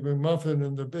the egg McMuffin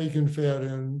and the bacon fat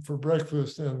and for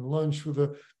breakfast and lunch with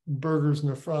the burgers and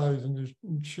the fries and the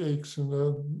shakes and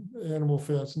the animal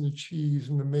fats and the cheese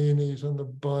and the mayonnaise on the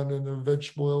bun and the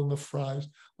vegetable oil and the fries.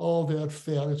 All that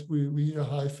fat, we eat a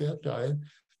high-fat diet,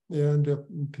 and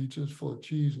pizza's full of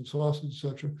cheese and sausage,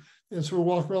 etc. And so we're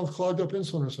walking around with clogged up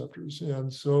insulin receptors.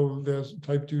 And so there's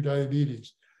type 2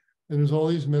 diabetes. And there's all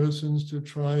these medicines to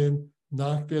try and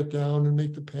knock that down and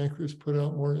make the pancreas put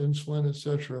out more insulin,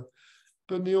 etc.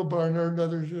 But Neil Barnard and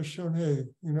others have shown, hey,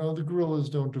 the gorillas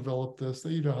don't develop this.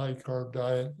 They eat a high-carb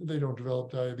diet. They don't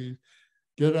develop diabetes.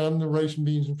 Get on the rice and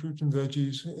beans and fruits and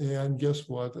veggies, and guess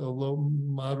what? A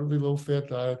moderately low-fat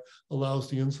diet allows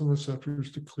the insulin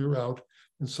receptors to clear out,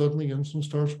 and suddenly insulin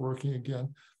starts working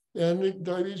again. And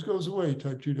diabetes goes away,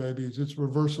 type 2 diabetes. It's a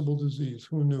reversible disease.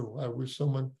 Who knew? I wish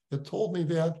someone had told me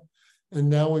that. And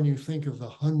now when you think of the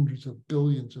hundreds of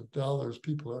billions of dollars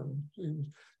people are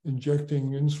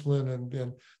injecting insulin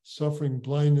and suffering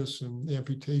blindness and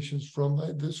amputations from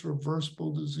this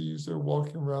reversible disease, they're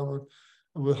walking around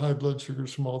with high blood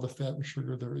sugars from all the fat and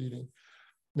sugar they're eating.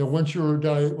 Now, once your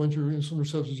insulin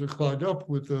receptors are clogged up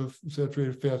with the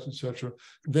saturated fats, etc.,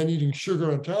 then eating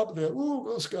sugar on top of that,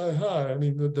 goes sky high. I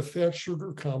mean, the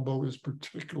fat-sugar combo is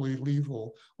particularly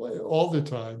lethal all the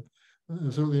time.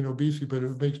 Certainly in obesity, but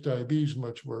it makes diabetes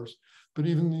much worse. But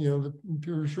even the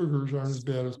pure sugars aren't as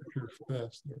bad as the pure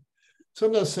fats there. So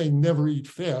I'm not saying never eat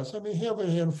fats. I mean, have a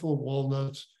handful of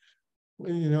walnuts.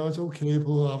 It's okay to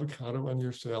put avocado on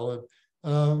your salad,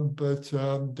 but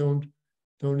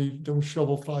don't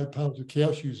shovel 5 pounds of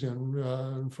cashews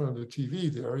in front of the TV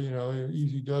there.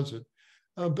 Easy does it.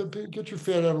 But get your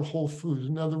fat out of whole foods.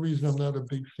 Another reason I'm not a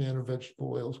big fan of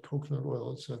vegetable oils, coconut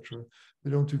oil, etc. They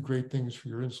don't do great things for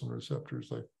your insulin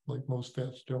receptors like most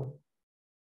fats don't.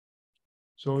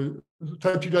 So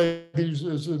type 2 diabetes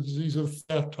is a disease of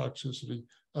fat toxicity,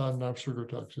 not sugar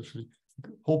toxicity.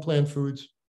 Whole plant foods,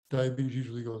 diabetes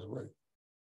usually goes away.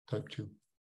 Type 2.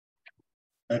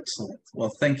 Excellent.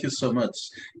 Well, thank you so much.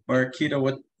 Marquita,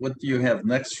 what do you have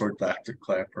next for Dr.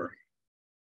 Klaper?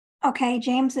 Okay,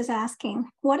 James is asking,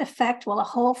 what effect will a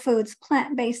whole foods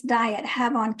plant-based diet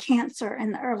have on cancer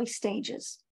in the early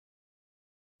stages?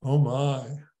 Oh my,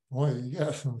 boy, you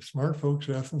got some smart folks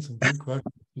asking some good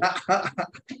questions.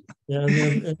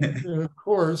 and of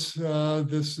course,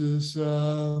 this is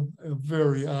a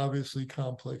very obviously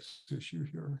complex issue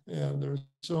here, and there's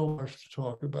so much to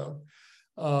talk about.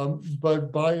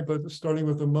 But starting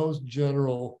with the most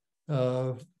general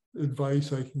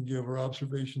advice I can give or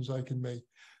observations I can make.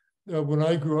 When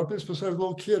I grew up, especially as a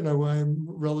little kid, my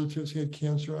relatives had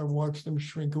cancer. I watched them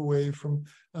shrink away from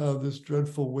this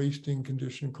dreadful wasting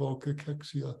condition called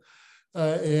cachexia.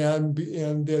 And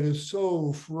that is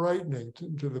so frightening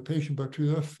to the patient, but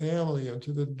to the family and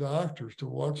to the doctors to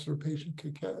watch their patient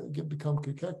become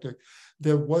cachectic.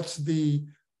 That what's the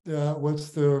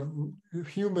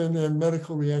human and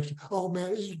medical reaction? Oh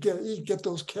man, get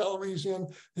those calories in,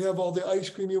 have all the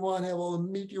ice cream you want, have all the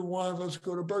meat you want, let's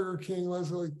go to Burger King, let's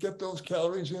get those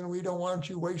calories in, we don't want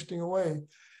you wasting away.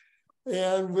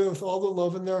 And with all the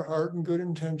love in their heart and good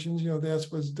intentions,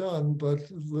 that's what's done. But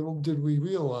little did we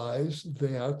realize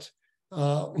that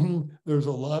there's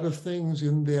a lot of things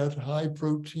in that high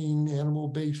protein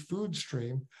animal-based food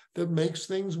stream that makes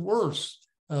things worse.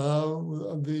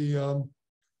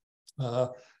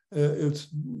 It's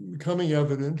becoming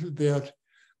evident that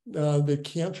the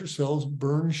cancer cells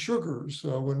burn sugars.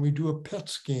 When we do a PET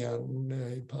scan,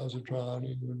 a positron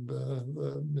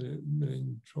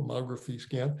emitting tomography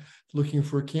scan, looking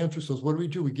for cancer cells, what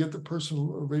do? We give the person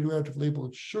a radioactive label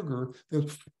of sugar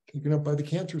that's taken up by the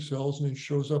cancer cells, and it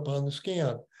shows up on the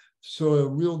scan. So a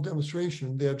real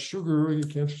demonstration that sugar,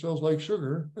 cancer cells like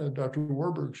sugar, Dr.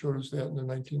 Warburg showed us that in the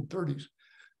 1930s.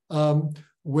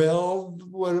 Well,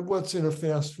 what's in a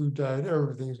fast food diet?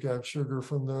 Everything's got sugar,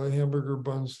 from the hamburger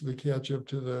buns to the ketchup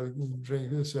to the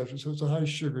drink, etc. So it's a high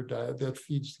sugar diet that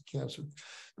feeds the cancer.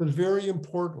 But very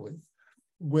importantly,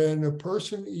 when a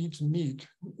person eats meat,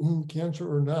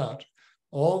 cancer or not,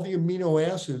 all the amino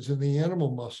acids in the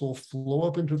animal muscle flow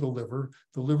up into the liver.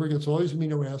 The liver gets all these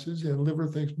amino acids, and the liver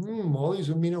thinks, all these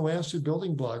amino acid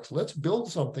building blocks, let's build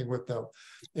something with them.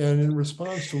 And in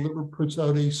response, the liver puts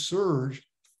out a surge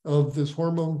of this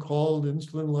hormone called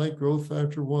insulin-like growth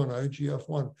factor 1,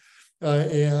 IGF-1.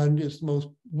 And it's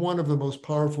one of the most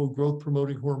powerful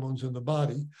growth-promoting hormones in the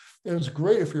body. And it's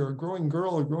great if you're a growing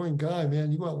girl or growing guy,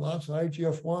 man, you want lots of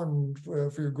IGF-1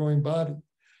 for your growing body.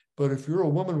 But if you're a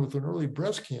woman with an early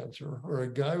breast cancer or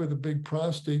a guy with a big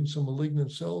prostate and some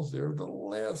malignant cells there, the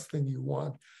last thing you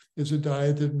want is a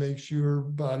diet that makes your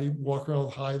body walk around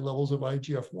with high levels of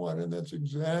IGF-1. And that's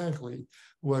exactly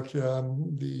what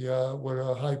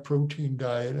a high protein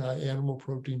diet, animal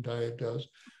protein diet does.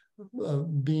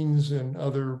 Beans and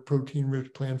other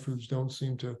protein-rich plant foods don't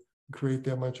seem to create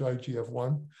that much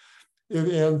IGF-1.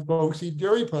 And folks eat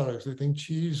dairy products. They think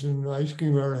cheese and ice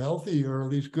cream are healthy, or at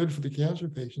least good for the cancer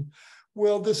patient.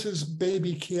 Well, this is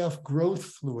baby calf growth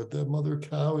fluid. The mother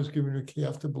cow is giving her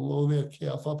calf to blow that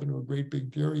calf up into a great big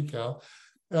dairy cow.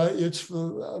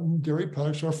 Dairy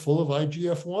products are full of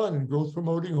IGF-1 and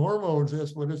growth-promoting hormones.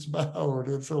 That's what it's about.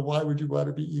 And so why would you want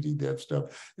to be eating that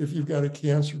stuff if you've got a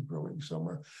cancer growing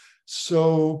somewhere?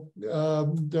 So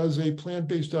does a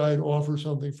plant-based diet offer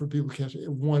something for people with cancer?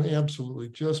 One, absolutely,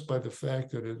 just by the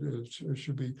fact that it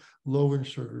should be low in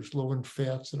sugars, low in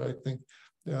fats that I think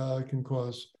can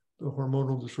cause the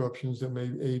hormonal disruptions that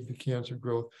may aid the cancer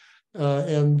growth.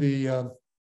 And the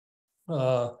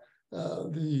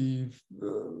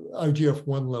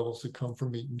IGF-1 levels that come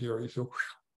from meat and dairy. So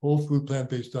whole food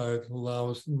plant-based diet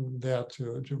allows that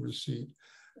to recede.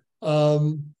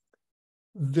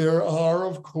 There are,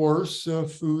 of course,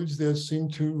 foods that seem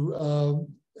to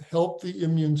help the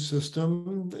immune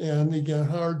system. And again,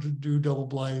 hard to do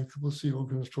double-blind,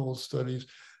 placebo-controlled studies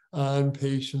on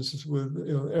patients with,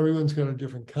 everyone's got a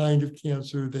different kind of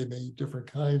cancer. They may eat different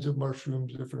kinds of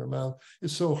mushrooms, different amounts.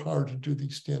 It's so hard to do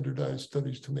these standardized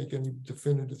studies to make any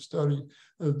definitive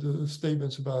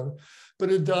statements about it.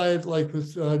 But a diet like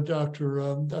with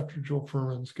Dr. Joel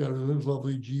Furman's got those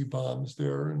lovely G bombs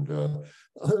there, and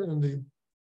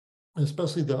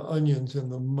especially the onions and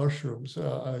the mushrooms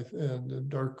and the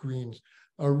dark greens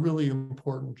are really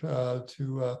important to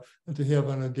have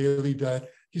on a daily diet.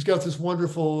 He's got this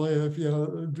wonderful, if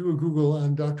you do a Google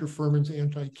on Dr. Furman's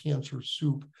anti-cancer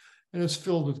soup, and it's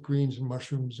filled with greens and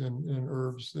mushrooms and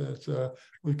herbs that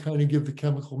would kind of give the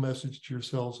chemical message to your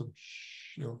cells of,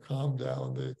 calm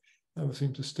down. They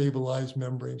seem to stabilize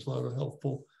membranes, a lot of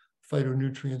helpful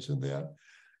phytonutrients in that.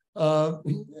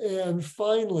 And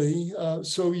finally,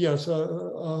 so yes, a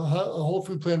whole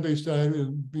food plant-based diet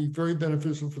would be very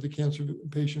beneficial for the cancer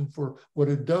patient. For what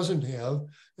it doesn't have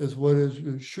is what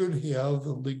it should have,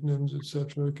 the lignans, et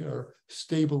cetera, are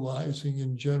stabilizing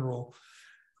in general.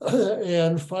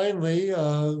 And finally,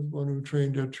 one who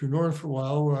trained at True North for a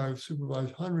while, where I've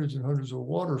supervised hundreds and hundreds of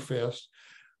water fasts,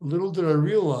 little did I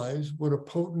realize what a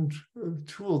potent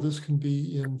tool this can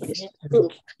be in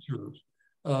cancers.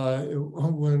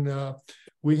 When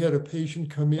we had a patient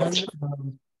come in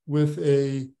with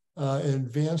an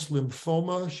advanced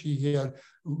lymphoma. She had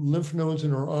lymph nodes in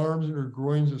her arms and her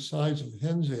groins the size of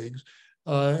hen's eggs,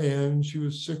 and she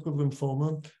was sick with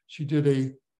lymphoma. She did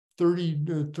a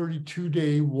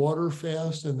 32-day water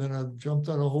fast, and then I jumped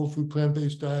on a whole food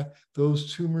plant-based diet.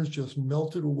 Those tumors just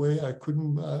melted away. I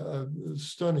couldn't,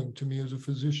 stunning to me as a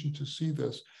physician to see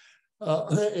this.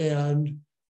 And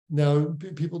now,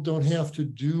 people don't have to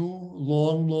do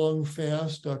long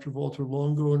fasts. Dr. Walter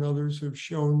Longo and others have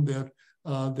shown that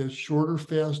that shorter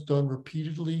fast done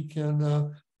repeatedly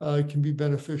can be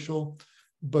beneficial.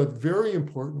 But very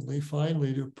importantly,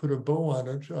 finally, to put a bow on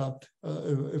it,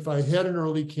 if I had an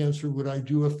early cancer, would I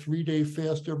do a 3-day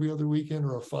fast every other weekend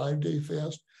or a 5-day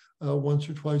fast once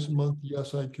or twice a month?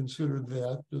 Yes, I'd consider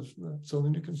that. Just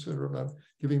something to consider. I'm not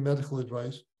giving medical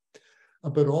advice.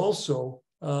 But also,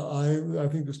 I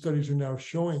think the studies are now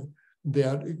showing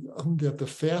that the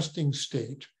fasting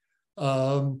state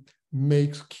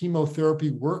makes chemotherapy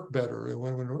work better. And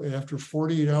when after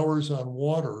 48 hours on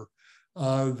water,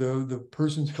 the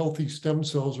person's healthy stem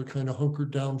cells are kind of hunkered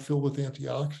down, filled with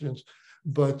antioxidants,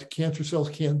 but cancer cells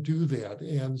can't do that.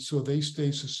 And so they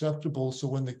stay susceptible. So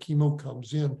when the chemo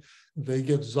comes in, they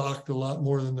get zonked a lot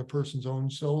more than the person's own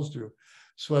cells do.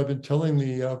 So I've been telling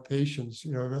the patients,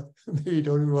 you know, you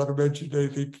don't even want to mention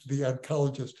anything to the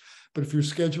oncologist, but if you're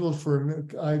scheduled for an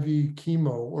IV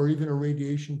chemo or even a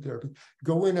radiation therapy,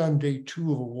 go in on day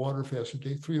 2 of a water fast or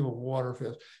day 3 of a water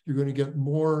fast. You're going to get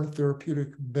more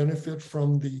therapeutic benefit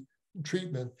from the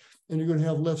treatment, and you're going to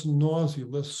have less nausea,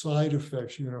 less side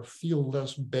effects. You're going to feel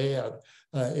less bad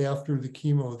after the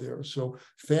chemo there. So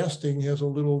fasting has a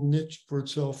little niche for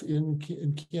itself in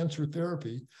cancer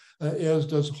therapy, as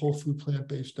does a whole food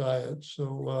plant-based diet.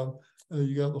 So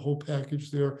you got the whole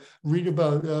package there. Read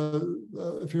about,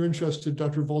 if you're interested,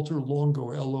 Dr. Walter Longo,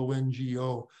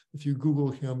 Longo. If you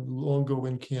Google him, Longo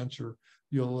in cancer,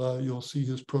 you'll see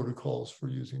his protocols for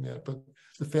using that. But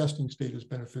the fasting state is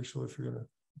beneficial if you're going to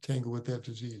tangle with that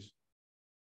disease.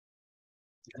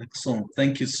 Excellent.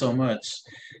 Thank you so much.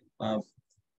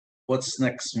 What's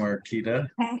next, Marquita?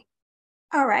 Okay.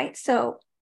 All right. So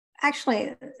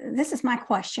actually, this is my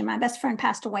question. My best friend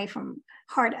passed away from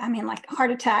heart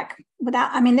attack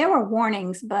there were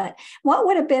warnings, but what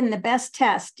would have been the best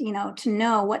test, to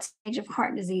know what stage of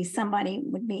heart disease somebody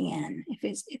would be in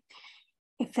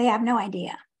if they have no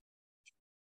idea,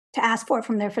 to ask for it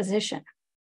from their physician?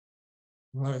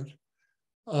 Right.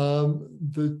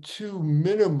 The 2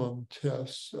 minimum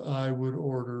tests I would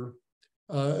order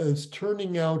is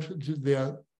turning out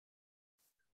that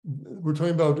we're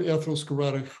talking about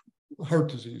atherosclerotic heart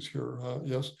disease here.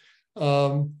 Yes.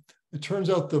 It turns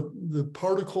out the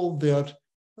particle that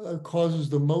causes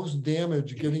the most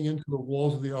damage getting into the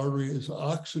walls of the artery is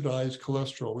oxidized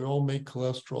cholesterol. We all make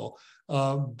cholesterol,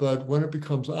 but when it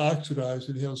becomes oxidized,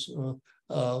 it has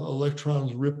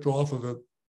electrons ripped off of it.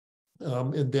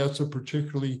 And that's a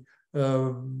particularly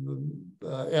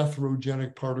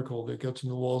atherogenic particle that gets in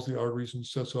the walls of the arteries and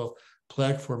sets off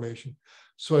plaque formation.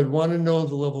 So I'd want to know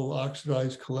the level of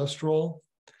oxidized cholesterol.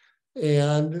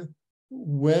 And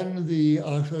when the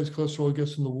oxidized cholesterol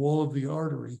gets in the wall of the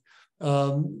artery,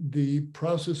 the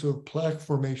process of plaque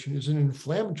formation is an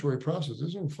inflammatory process.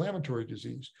 It's an inflammatory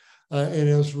disease. And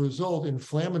as a result,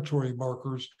 inflammatory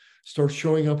markers start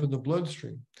showing up in the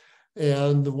bloodstream.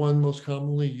 And the one most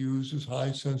commonly used is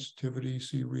high sensitivity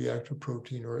C-reactive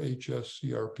protein, or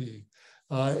hsCRP.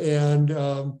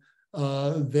 That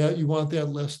you want that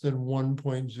less than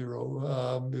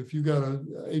 1.0. If you got a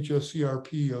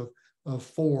hsCRP of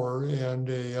 4 and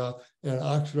an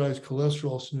oxidized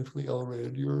cholesterol significantly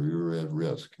elevated, you're at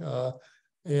risk. But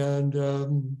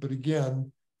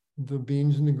again, the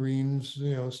beans and the greens,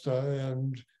 the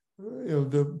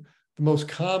most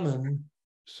common.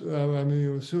 So,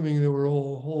 assuming that we're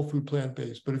all whole food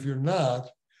plant-based, but if you're not,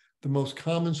 the most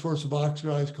common source of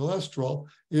oxidized cholesterol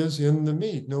is in the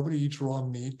meat. Nobody eats raw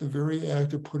meat. The very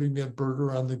act of putting that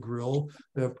burger on the grill,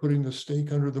 putting the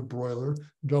steak under the broiler,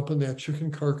 dumping that chicken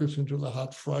carcass into the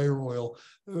hot fryer oil,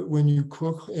 when you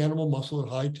cook animal muscle at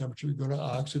high temperature, you're going to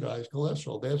oxidize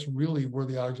cholesterol. That's really where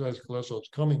the oxidized cholesterol is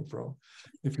coming from.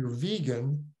 If you're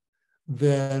vegan,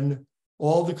 then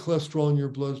all the cholesterol in your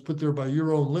blood is put there by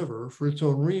your own liver for its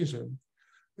own reason.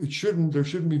 There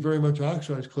shouldn't be very much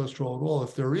oxidized cholesterol at all.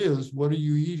 If there is, what are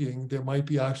you eating that might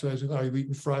be oxidizing? Are you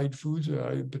eating fried foods?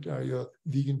 Are you a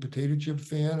vegan potato chip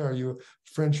fan? Are you a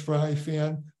French fry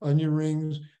fan? Onion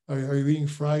rings? Are you eating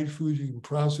fried foods? Are you eating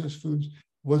processed foods?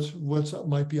 What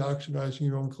might be oxidizing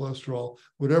your own cholesterol?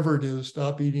 Whatever it is,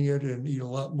 stop eating it and eat a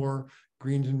lot more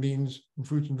greens and beans and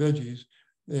fruits and veggies.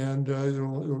 And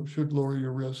it should lower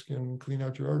your risk and clean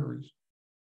out your arteries.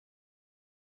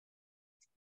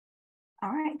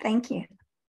 All right, thank you.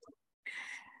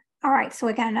 All right, so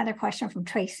we got another question from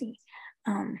Tracy.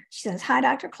 She says, "Hi,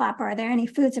 Dr. Klaper. Are there any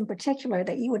foods in particular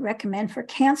that you would recommend for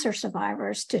cancer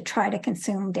survivors to try to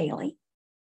consume daily?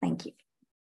 Thank you."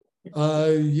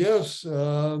 Yes.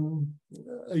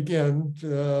 Again,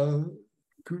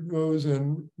 kudos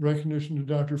and recognition to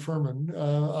Dr. Furman.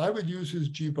 I would use his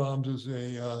G-bombs as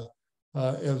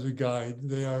a guide.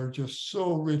 They are just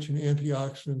so rich in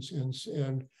antioxidants and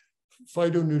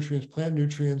phytonutrients, plant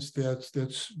nutrients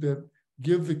that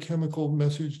give the chemical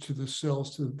message to the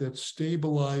cells that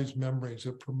stabilize membranes,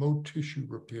 that promote tissue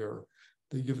repair.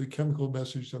 They give the chemical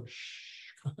message of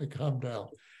calm down.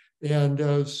 And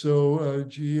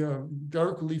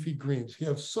dark leafy greens.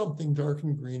 Have something dark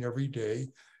and green every day.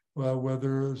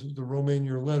 Whether it's the romaine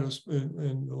or lettuce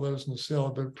and the lettuce in the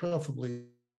salad, but preferably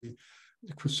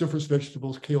cruciferous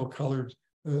vegetables, kale, collards,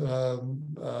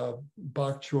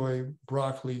 bok choy,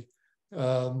 broccoli,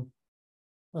 and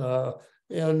the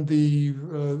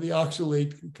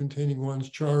oxalate-containing ones,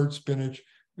 chard, spinach,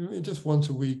 just once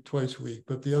a week, twice a week.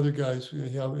 But the other guys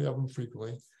have them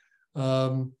frequently.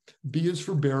 B is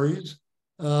for berries.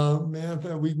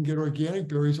 Man, we can get organic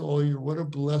berries all year. What a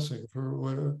blessing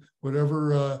for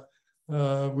whatever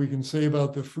we can say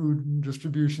about the food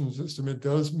distribution system, it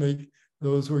does make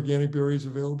those organic berries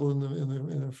available in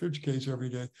the fridge case every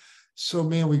day. So,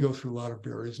 man, we go through a lot of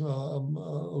berries.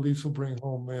 Elise will bring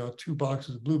home 2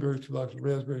 boxes of blueberries, 2 boxes of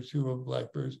raspberries, 2 of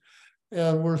blackberries,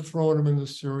 and we're throwing them in the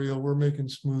cereal. We're making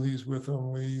smoothies with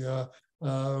them. We have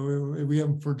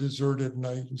them for dessert at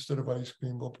night instead of ice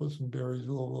cream. We'll put some berries,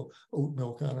 a little oat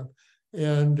milk on them.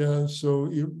 And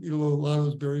so eat a lot of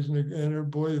those berries,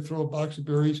 and boy, you throw a box of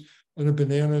berries and a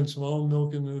banana and some almond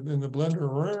milk in the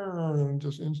blender, and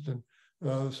just instant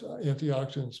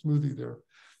antioxidant smoothie there.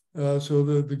 So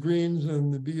the greens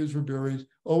and the B is for berries,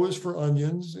 O is for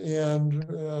onions, and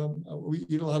we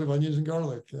eat a lot of onions and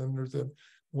garlic. And there's a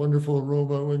wonderful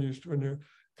aroma when you start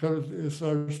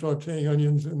sauteing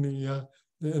onions in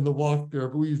the wok there.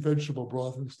 But we use vegetable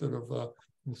broth instead of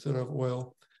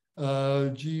oil.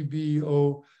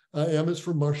 GBOM is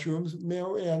for mushrooms.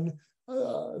 And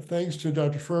thanks to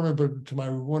Dr. Furman, but to my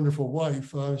wonderful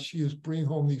wife, she is bringing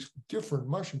home these different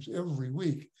mushrooms every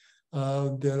week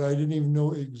that I didn't even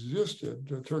know existed.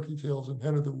 Turkey tails and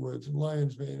hen of the woods and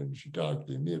lion's mane and shiitake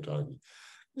and miyatake.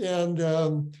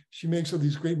 And she makes all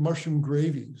these great mushroom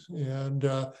gravies, and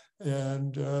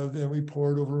then we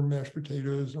pour it over mashed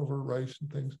potatoes, over rice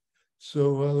and things.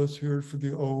 So let's hear it for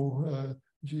the O,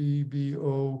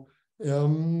 GBOM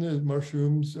is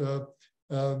mushrooms.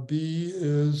 B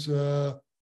is did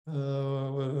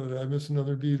I miss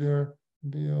another B there?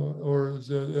 Or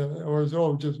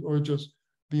just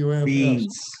BOM?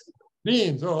 Beans.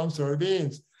 Beans. Oh, I'm sorry,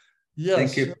 beans. Yes,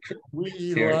 thank you. We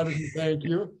eat a lot of them. Thank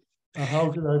you. How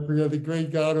can I forget? The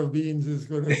great god of beans is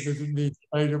going to visit me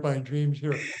tonight of my dreams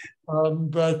here.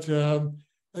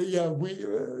 Yeah,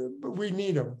 we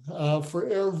need them for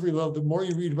every level. The more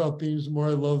you read about beans, the more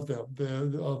I love them.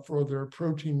 For their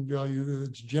protein value,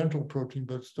 it's gentle protein,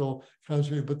 but still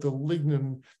concentrated. But the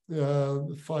lignin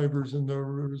fibers and the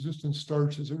resistant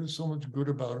starches, there's so much good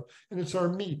about them. And it's our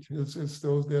meat. It's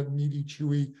that meaty,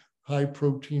 chewy, high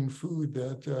protein food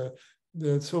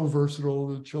that's so versatile.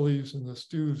 The chilies and the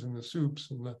stews and the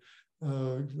soups and the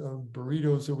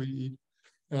burritos that we eat.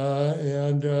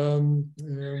 And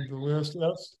the last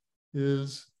S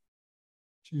is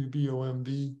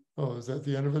GBOMB. Oh, is that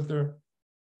the end of it there?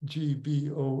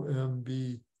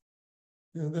 GBOMB.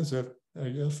 Yeah, that's it, I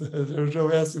guess. There's no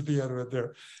S at the end of it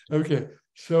there. Okay,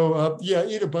 so yeah,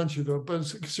 eat a bunch of them, but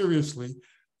seriously,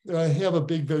 have a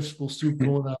big vegetable soup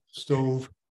going on the stove.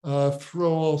 Throw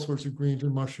all sorts of greens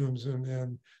and mushrooms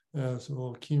and some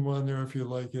little quinoa in there if you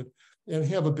like it, and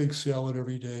have a big salad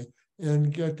every day.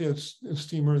 And get that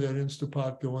steamer, that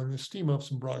Instapot going, and steam up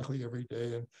some broccoli every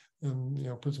day,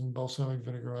 and put some balsamic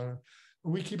vinegar on it.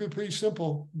 And we keep it pretty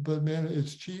simple, but man,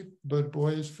 it's cheap, but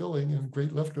boy, it's filling and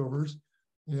great leftovers.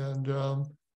 And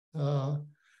are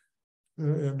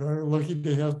lucky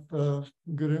to have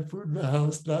good food in the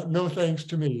house. No thanks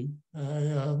to me,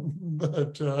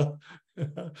 but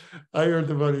I earned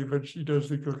the money, but she does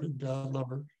the cooking. God love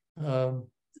her.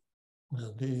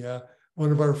 One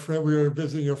of our friends, we were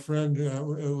visiting a friend,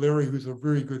 Larry, who's a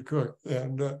very good cook,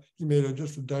 and he made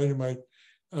just a dynamite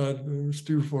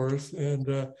stew for us. And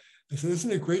I said,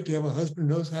 "Isn't it great to have a husband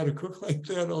who knows how to cook like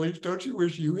that? At least, don't you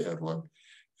wish you had one?"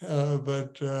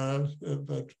 But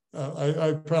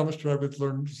I promised her I would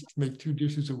learn to make 2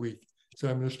 dishes a week, so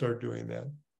I'm going to start doing that.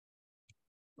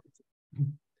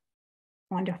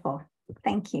 Wonderful,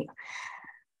 thank you.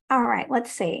 All right,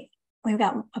 let's see. We've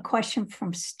got a question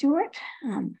from Stuart.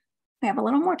 We have a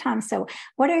little more time. So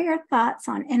what are your thoughts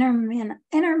on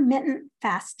intermittent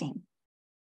fasting?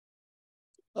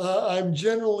 I'm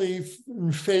generally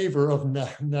in favor of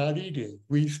not eating.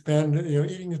 We spend,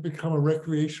 eating has become a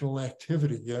recreational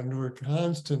activity, and we're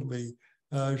constantly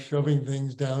shoving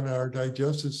things down our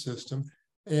digestive system.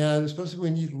 And especially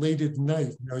when you eat late at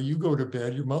night, you go to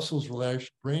bed, your muscles relax,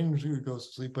 your brain goes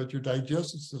to sleep, but your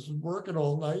digestive system is working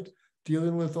all night,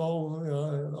 dealing with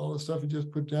all the stuff you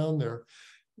just put down there.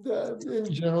 In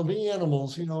general, the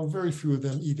animals, very few of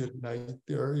them eat at night.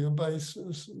 By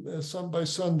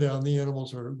sundown, the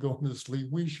animals are going to sleep.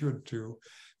 We should too,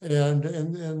 and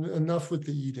enough with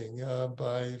the eating.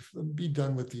 Be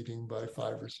done with eating by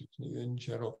 5 or 6 in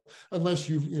general. Unless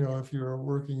if you're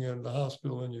working in the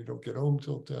hospital and you don't get home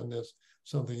till 10, that's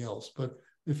something else. But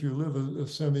if you live a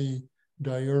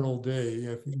semi-diurnal day,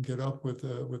 if you can get up with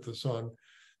the sun.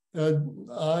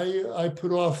 I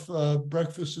put off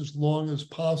breakfast as long as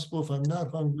possible. If I'm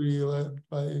not hungry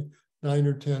by 9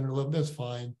 or 10 or 11, that's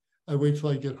fine. I wait till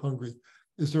I get hungry.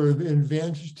 Is there an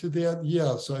advantage to that?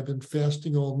 Yes, I've been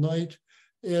fasting all night.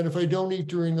 And if I don't eat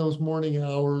during those morning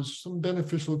hours, some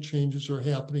beneficial changes are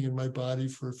happening in my body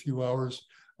for a few hours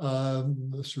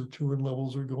The sirtuin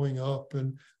levels are going up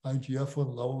and IGF-1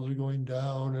 levels are going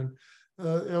down. And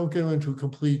I don't get into a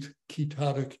complete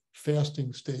ketotic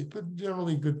fasting state, but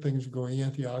generally good things are going,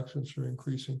 antioxidants are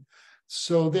increasing.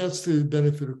 So that's the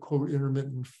benefit of, quote,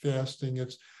 intermittent fasting.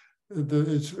 It's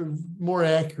more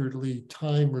accurately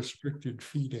time-restricted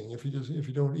feeding. If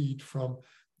you don't eat from,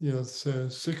 say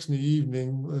 6 in the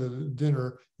evening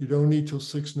dinner, you don't eat till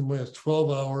 6 in the morning. It's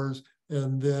 12 hours.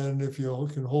 And then if you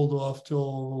can hold off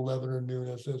till 11 or noon,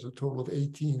 that's a total of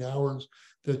 18 hours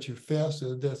that you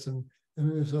fasted. That's an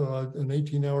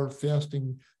 18-hour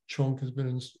fasting chunk has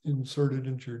been inserted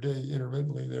into your day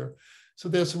intermittently there. So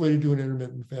that's the way to do an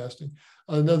intermittent fasting.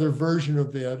 Another version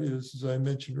of that is, as I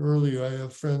mentioned earlier, I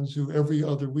have friends who every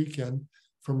other weekend,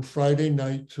 from Friday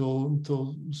night till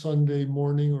Sunday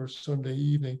morning or Sunday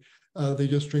evening, they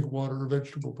just drink water or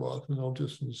vegetable broth, and they'll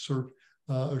just insert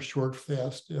a short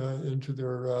fast into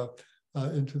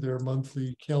their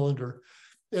monthly calendar,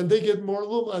 and they get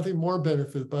I think more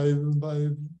benefit by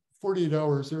 48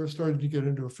 hours. They're starting to get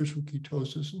into official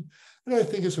ketosis, and I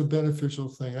think it's a beneficial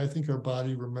thing. I think our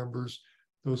body remembers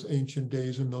those ancient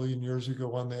days a million years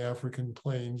ago on the African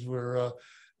plains, where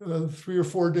 3 or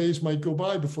 4 days might go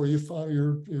by before you found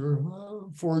your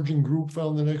foraging group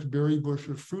found the next berry bush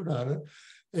with fruit on it.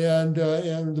 And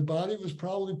the body was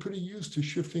probably pretty used to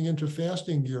shifting into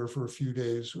fasting gear for a few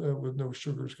days with no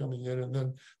sugars coming in,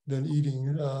 and then eating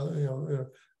a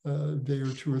day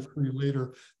or 2 or 3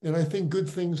 later. And I think good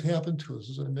things happen to us.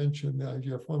 As I mentioned,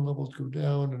 IGF-1 levels go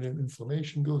down and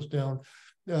inflammation goes down.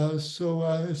 So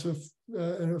it's a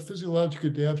physiological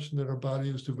adaptation that our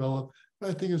body has developed.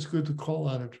 I think it's good to call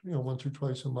on it, once or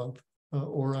twice a month,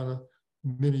 or on a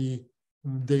mini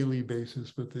daily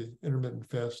basis with the intermittent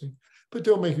fasting. But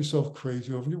don't make yourself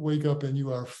crazy over it. You wake up and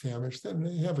you are famished, then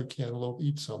have a cantaloupe,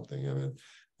 eat something. I mean,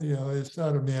 it's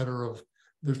not a matter of,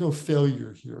 there's no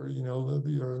failure here.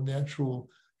 You're a natural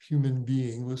human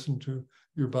being. Listen to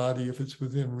your body if it's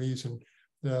within reason.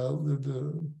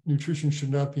 The nutrition should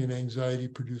not be an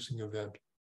anxiety-producing event.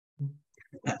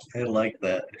 I like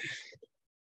that.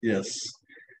 Yes.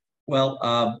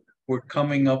 Well, we're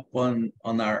coming up on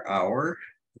our hour,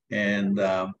 and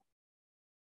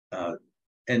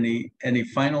any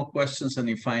final questions?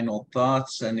 Any final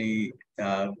thoughts? Any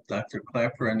Dr.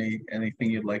 Klaper? Anything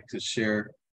you'd like to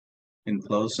share in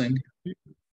closing?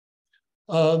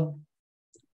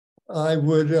 I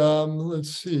would,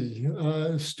 let's see,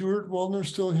 Stuart Wallner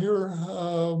still here?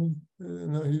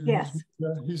 No, Yes.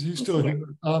 He's still here.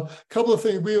 A couple of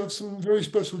things. We have some very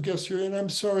special guests here, and I'm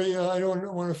sorry, I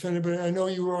don't want to offend anybody. I know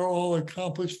you are all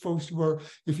accomplished folks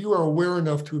if you are aware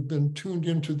enough to have been tuned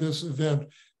into this event,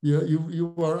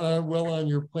 you are well on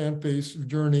your plant-based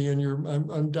journey, and you're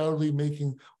undoubtedly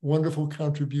making wonderful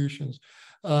contributions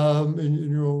in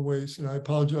your own ways. And I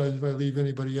apologize if I leave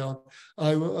anybody out.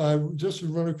 I just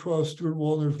run across Stuart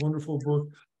Wallner's wonderful book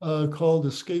called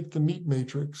Escape the Meat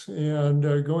Matrix, and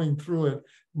going through it,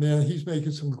 man, he's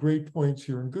making some great points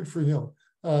here, and good for him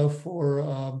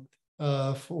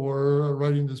for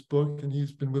writing this book, and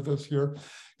he's been with us here.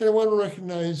 And I want to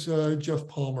recognize Jeff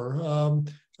Palmer.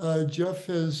 Jeff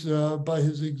has, by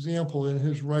his example in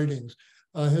his writings,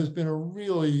 has been a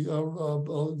really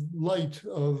light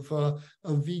of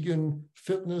vegan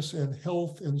fitness and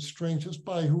health and strength, just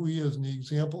by who he is and the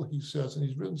example he sets. And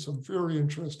he's written some very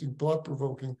interesting,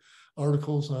 thought-provoking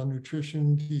articles on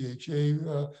nutrition,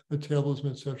 DHA,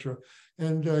 metabolism, etc.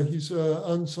 And he's an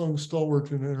unsung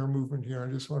stalwart in our movement here. I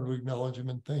just want to acknowledge him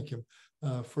and thank him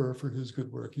for his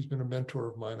good work. He's been a mentor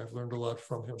of mine. I've learned a lot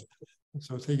from him. And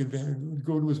so take advantage,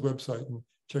 go to his website and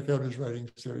check out his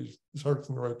writings there. His heart's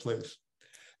in the right place.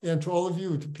 And to all of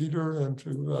you, to Peter and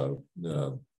to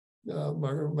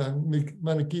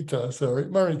Manikita,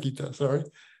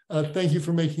 thank you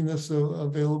for making this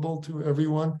available to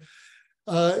everyone.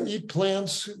 Eat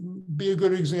plants, be a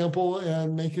good example,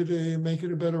 and make it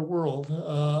a better world.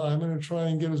 I'm going to try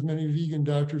and get as many vegan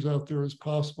doctors out there as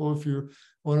possible. If you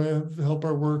want to help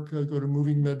our work, go to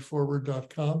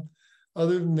movingmedforward.com.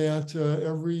 Other than that,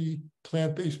 every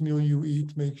plant-based meal you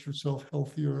eat makes yourself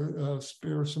healthier,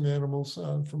 spare some animals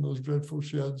from those dreadful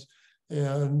sheds,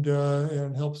 and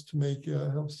helps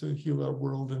to heal our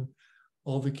world and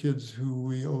all the kids who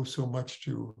we owe so much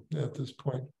to at this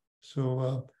point.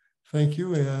 So thank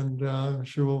you, and I'm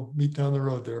sure we'll meet down the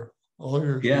road there. All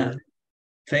yours. Yeah.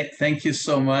 Thank you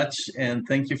so much, and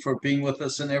thank you for being with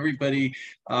us. And everybody,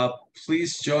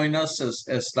 please join us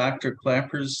as Dr.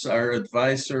 Klaper's our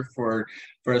advisor for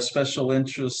a special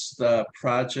interest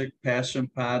project, Passion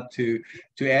Pod, to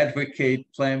advocate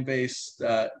plant-based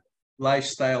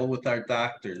lifestyle with our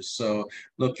doctors. So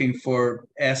looking for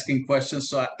asking questions.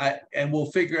 So and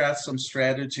we'll figure out some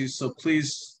strategies. So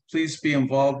please be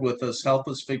involved with us. Help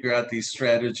us figure out these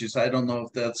strategies. I don't know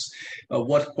if that's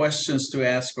what questions to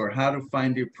ask or how to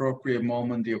find the appropriate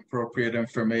moment, the appropriate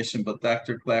information, but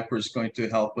Dr. Klaper is going to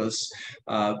help us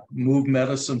move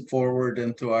medicine forward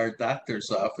into our doctor's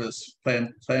office,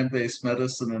 plant-based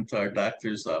medicine into our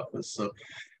doctor's office. So,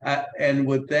 and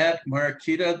with that,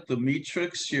 Marquita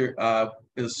Demetrix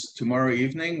is tomorrow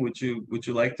evening. Would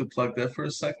you like to plug that for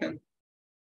a second?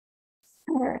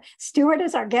 Stuart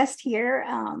is our guest here,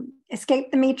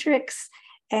 Escape the Matrix.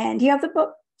 And do you have the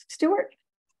book, Stuart?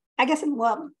 I guess,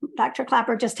 well, Dr.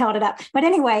 Klaper just held it up. But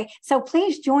anyway, so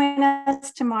please join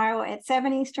us tomorrow at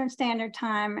 7 Eastern Standard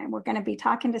Time. And we're going to be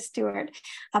talking to Stuart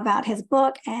about his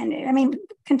book. And I mean,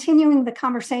 continuing the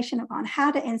conversation on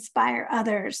how to inspire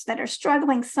others that are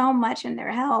struggling so much in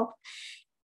their health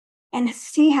and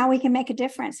see how we can make a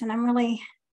difference. And I'm really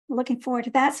looking forward to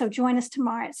that. So join us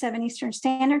tomorrow at 7 Eastern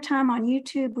Standard Time on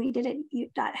YouTube.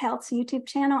 Wedidit.Health's YouTube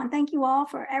channel. And thank you all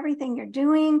for everything you're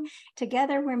doing.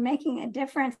 Together, we're making a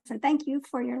difference. And thank you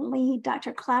for your lead,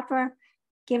 Dr. Klaper,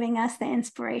 giving us the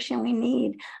inspiration we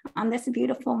need on this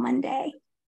beautiful Monday.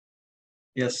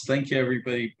 Yes, thank you,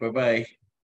 everybody. Bye-bye.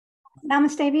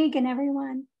 Namaste vegan,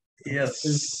 everyone.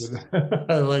 Yes.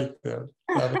 I like that.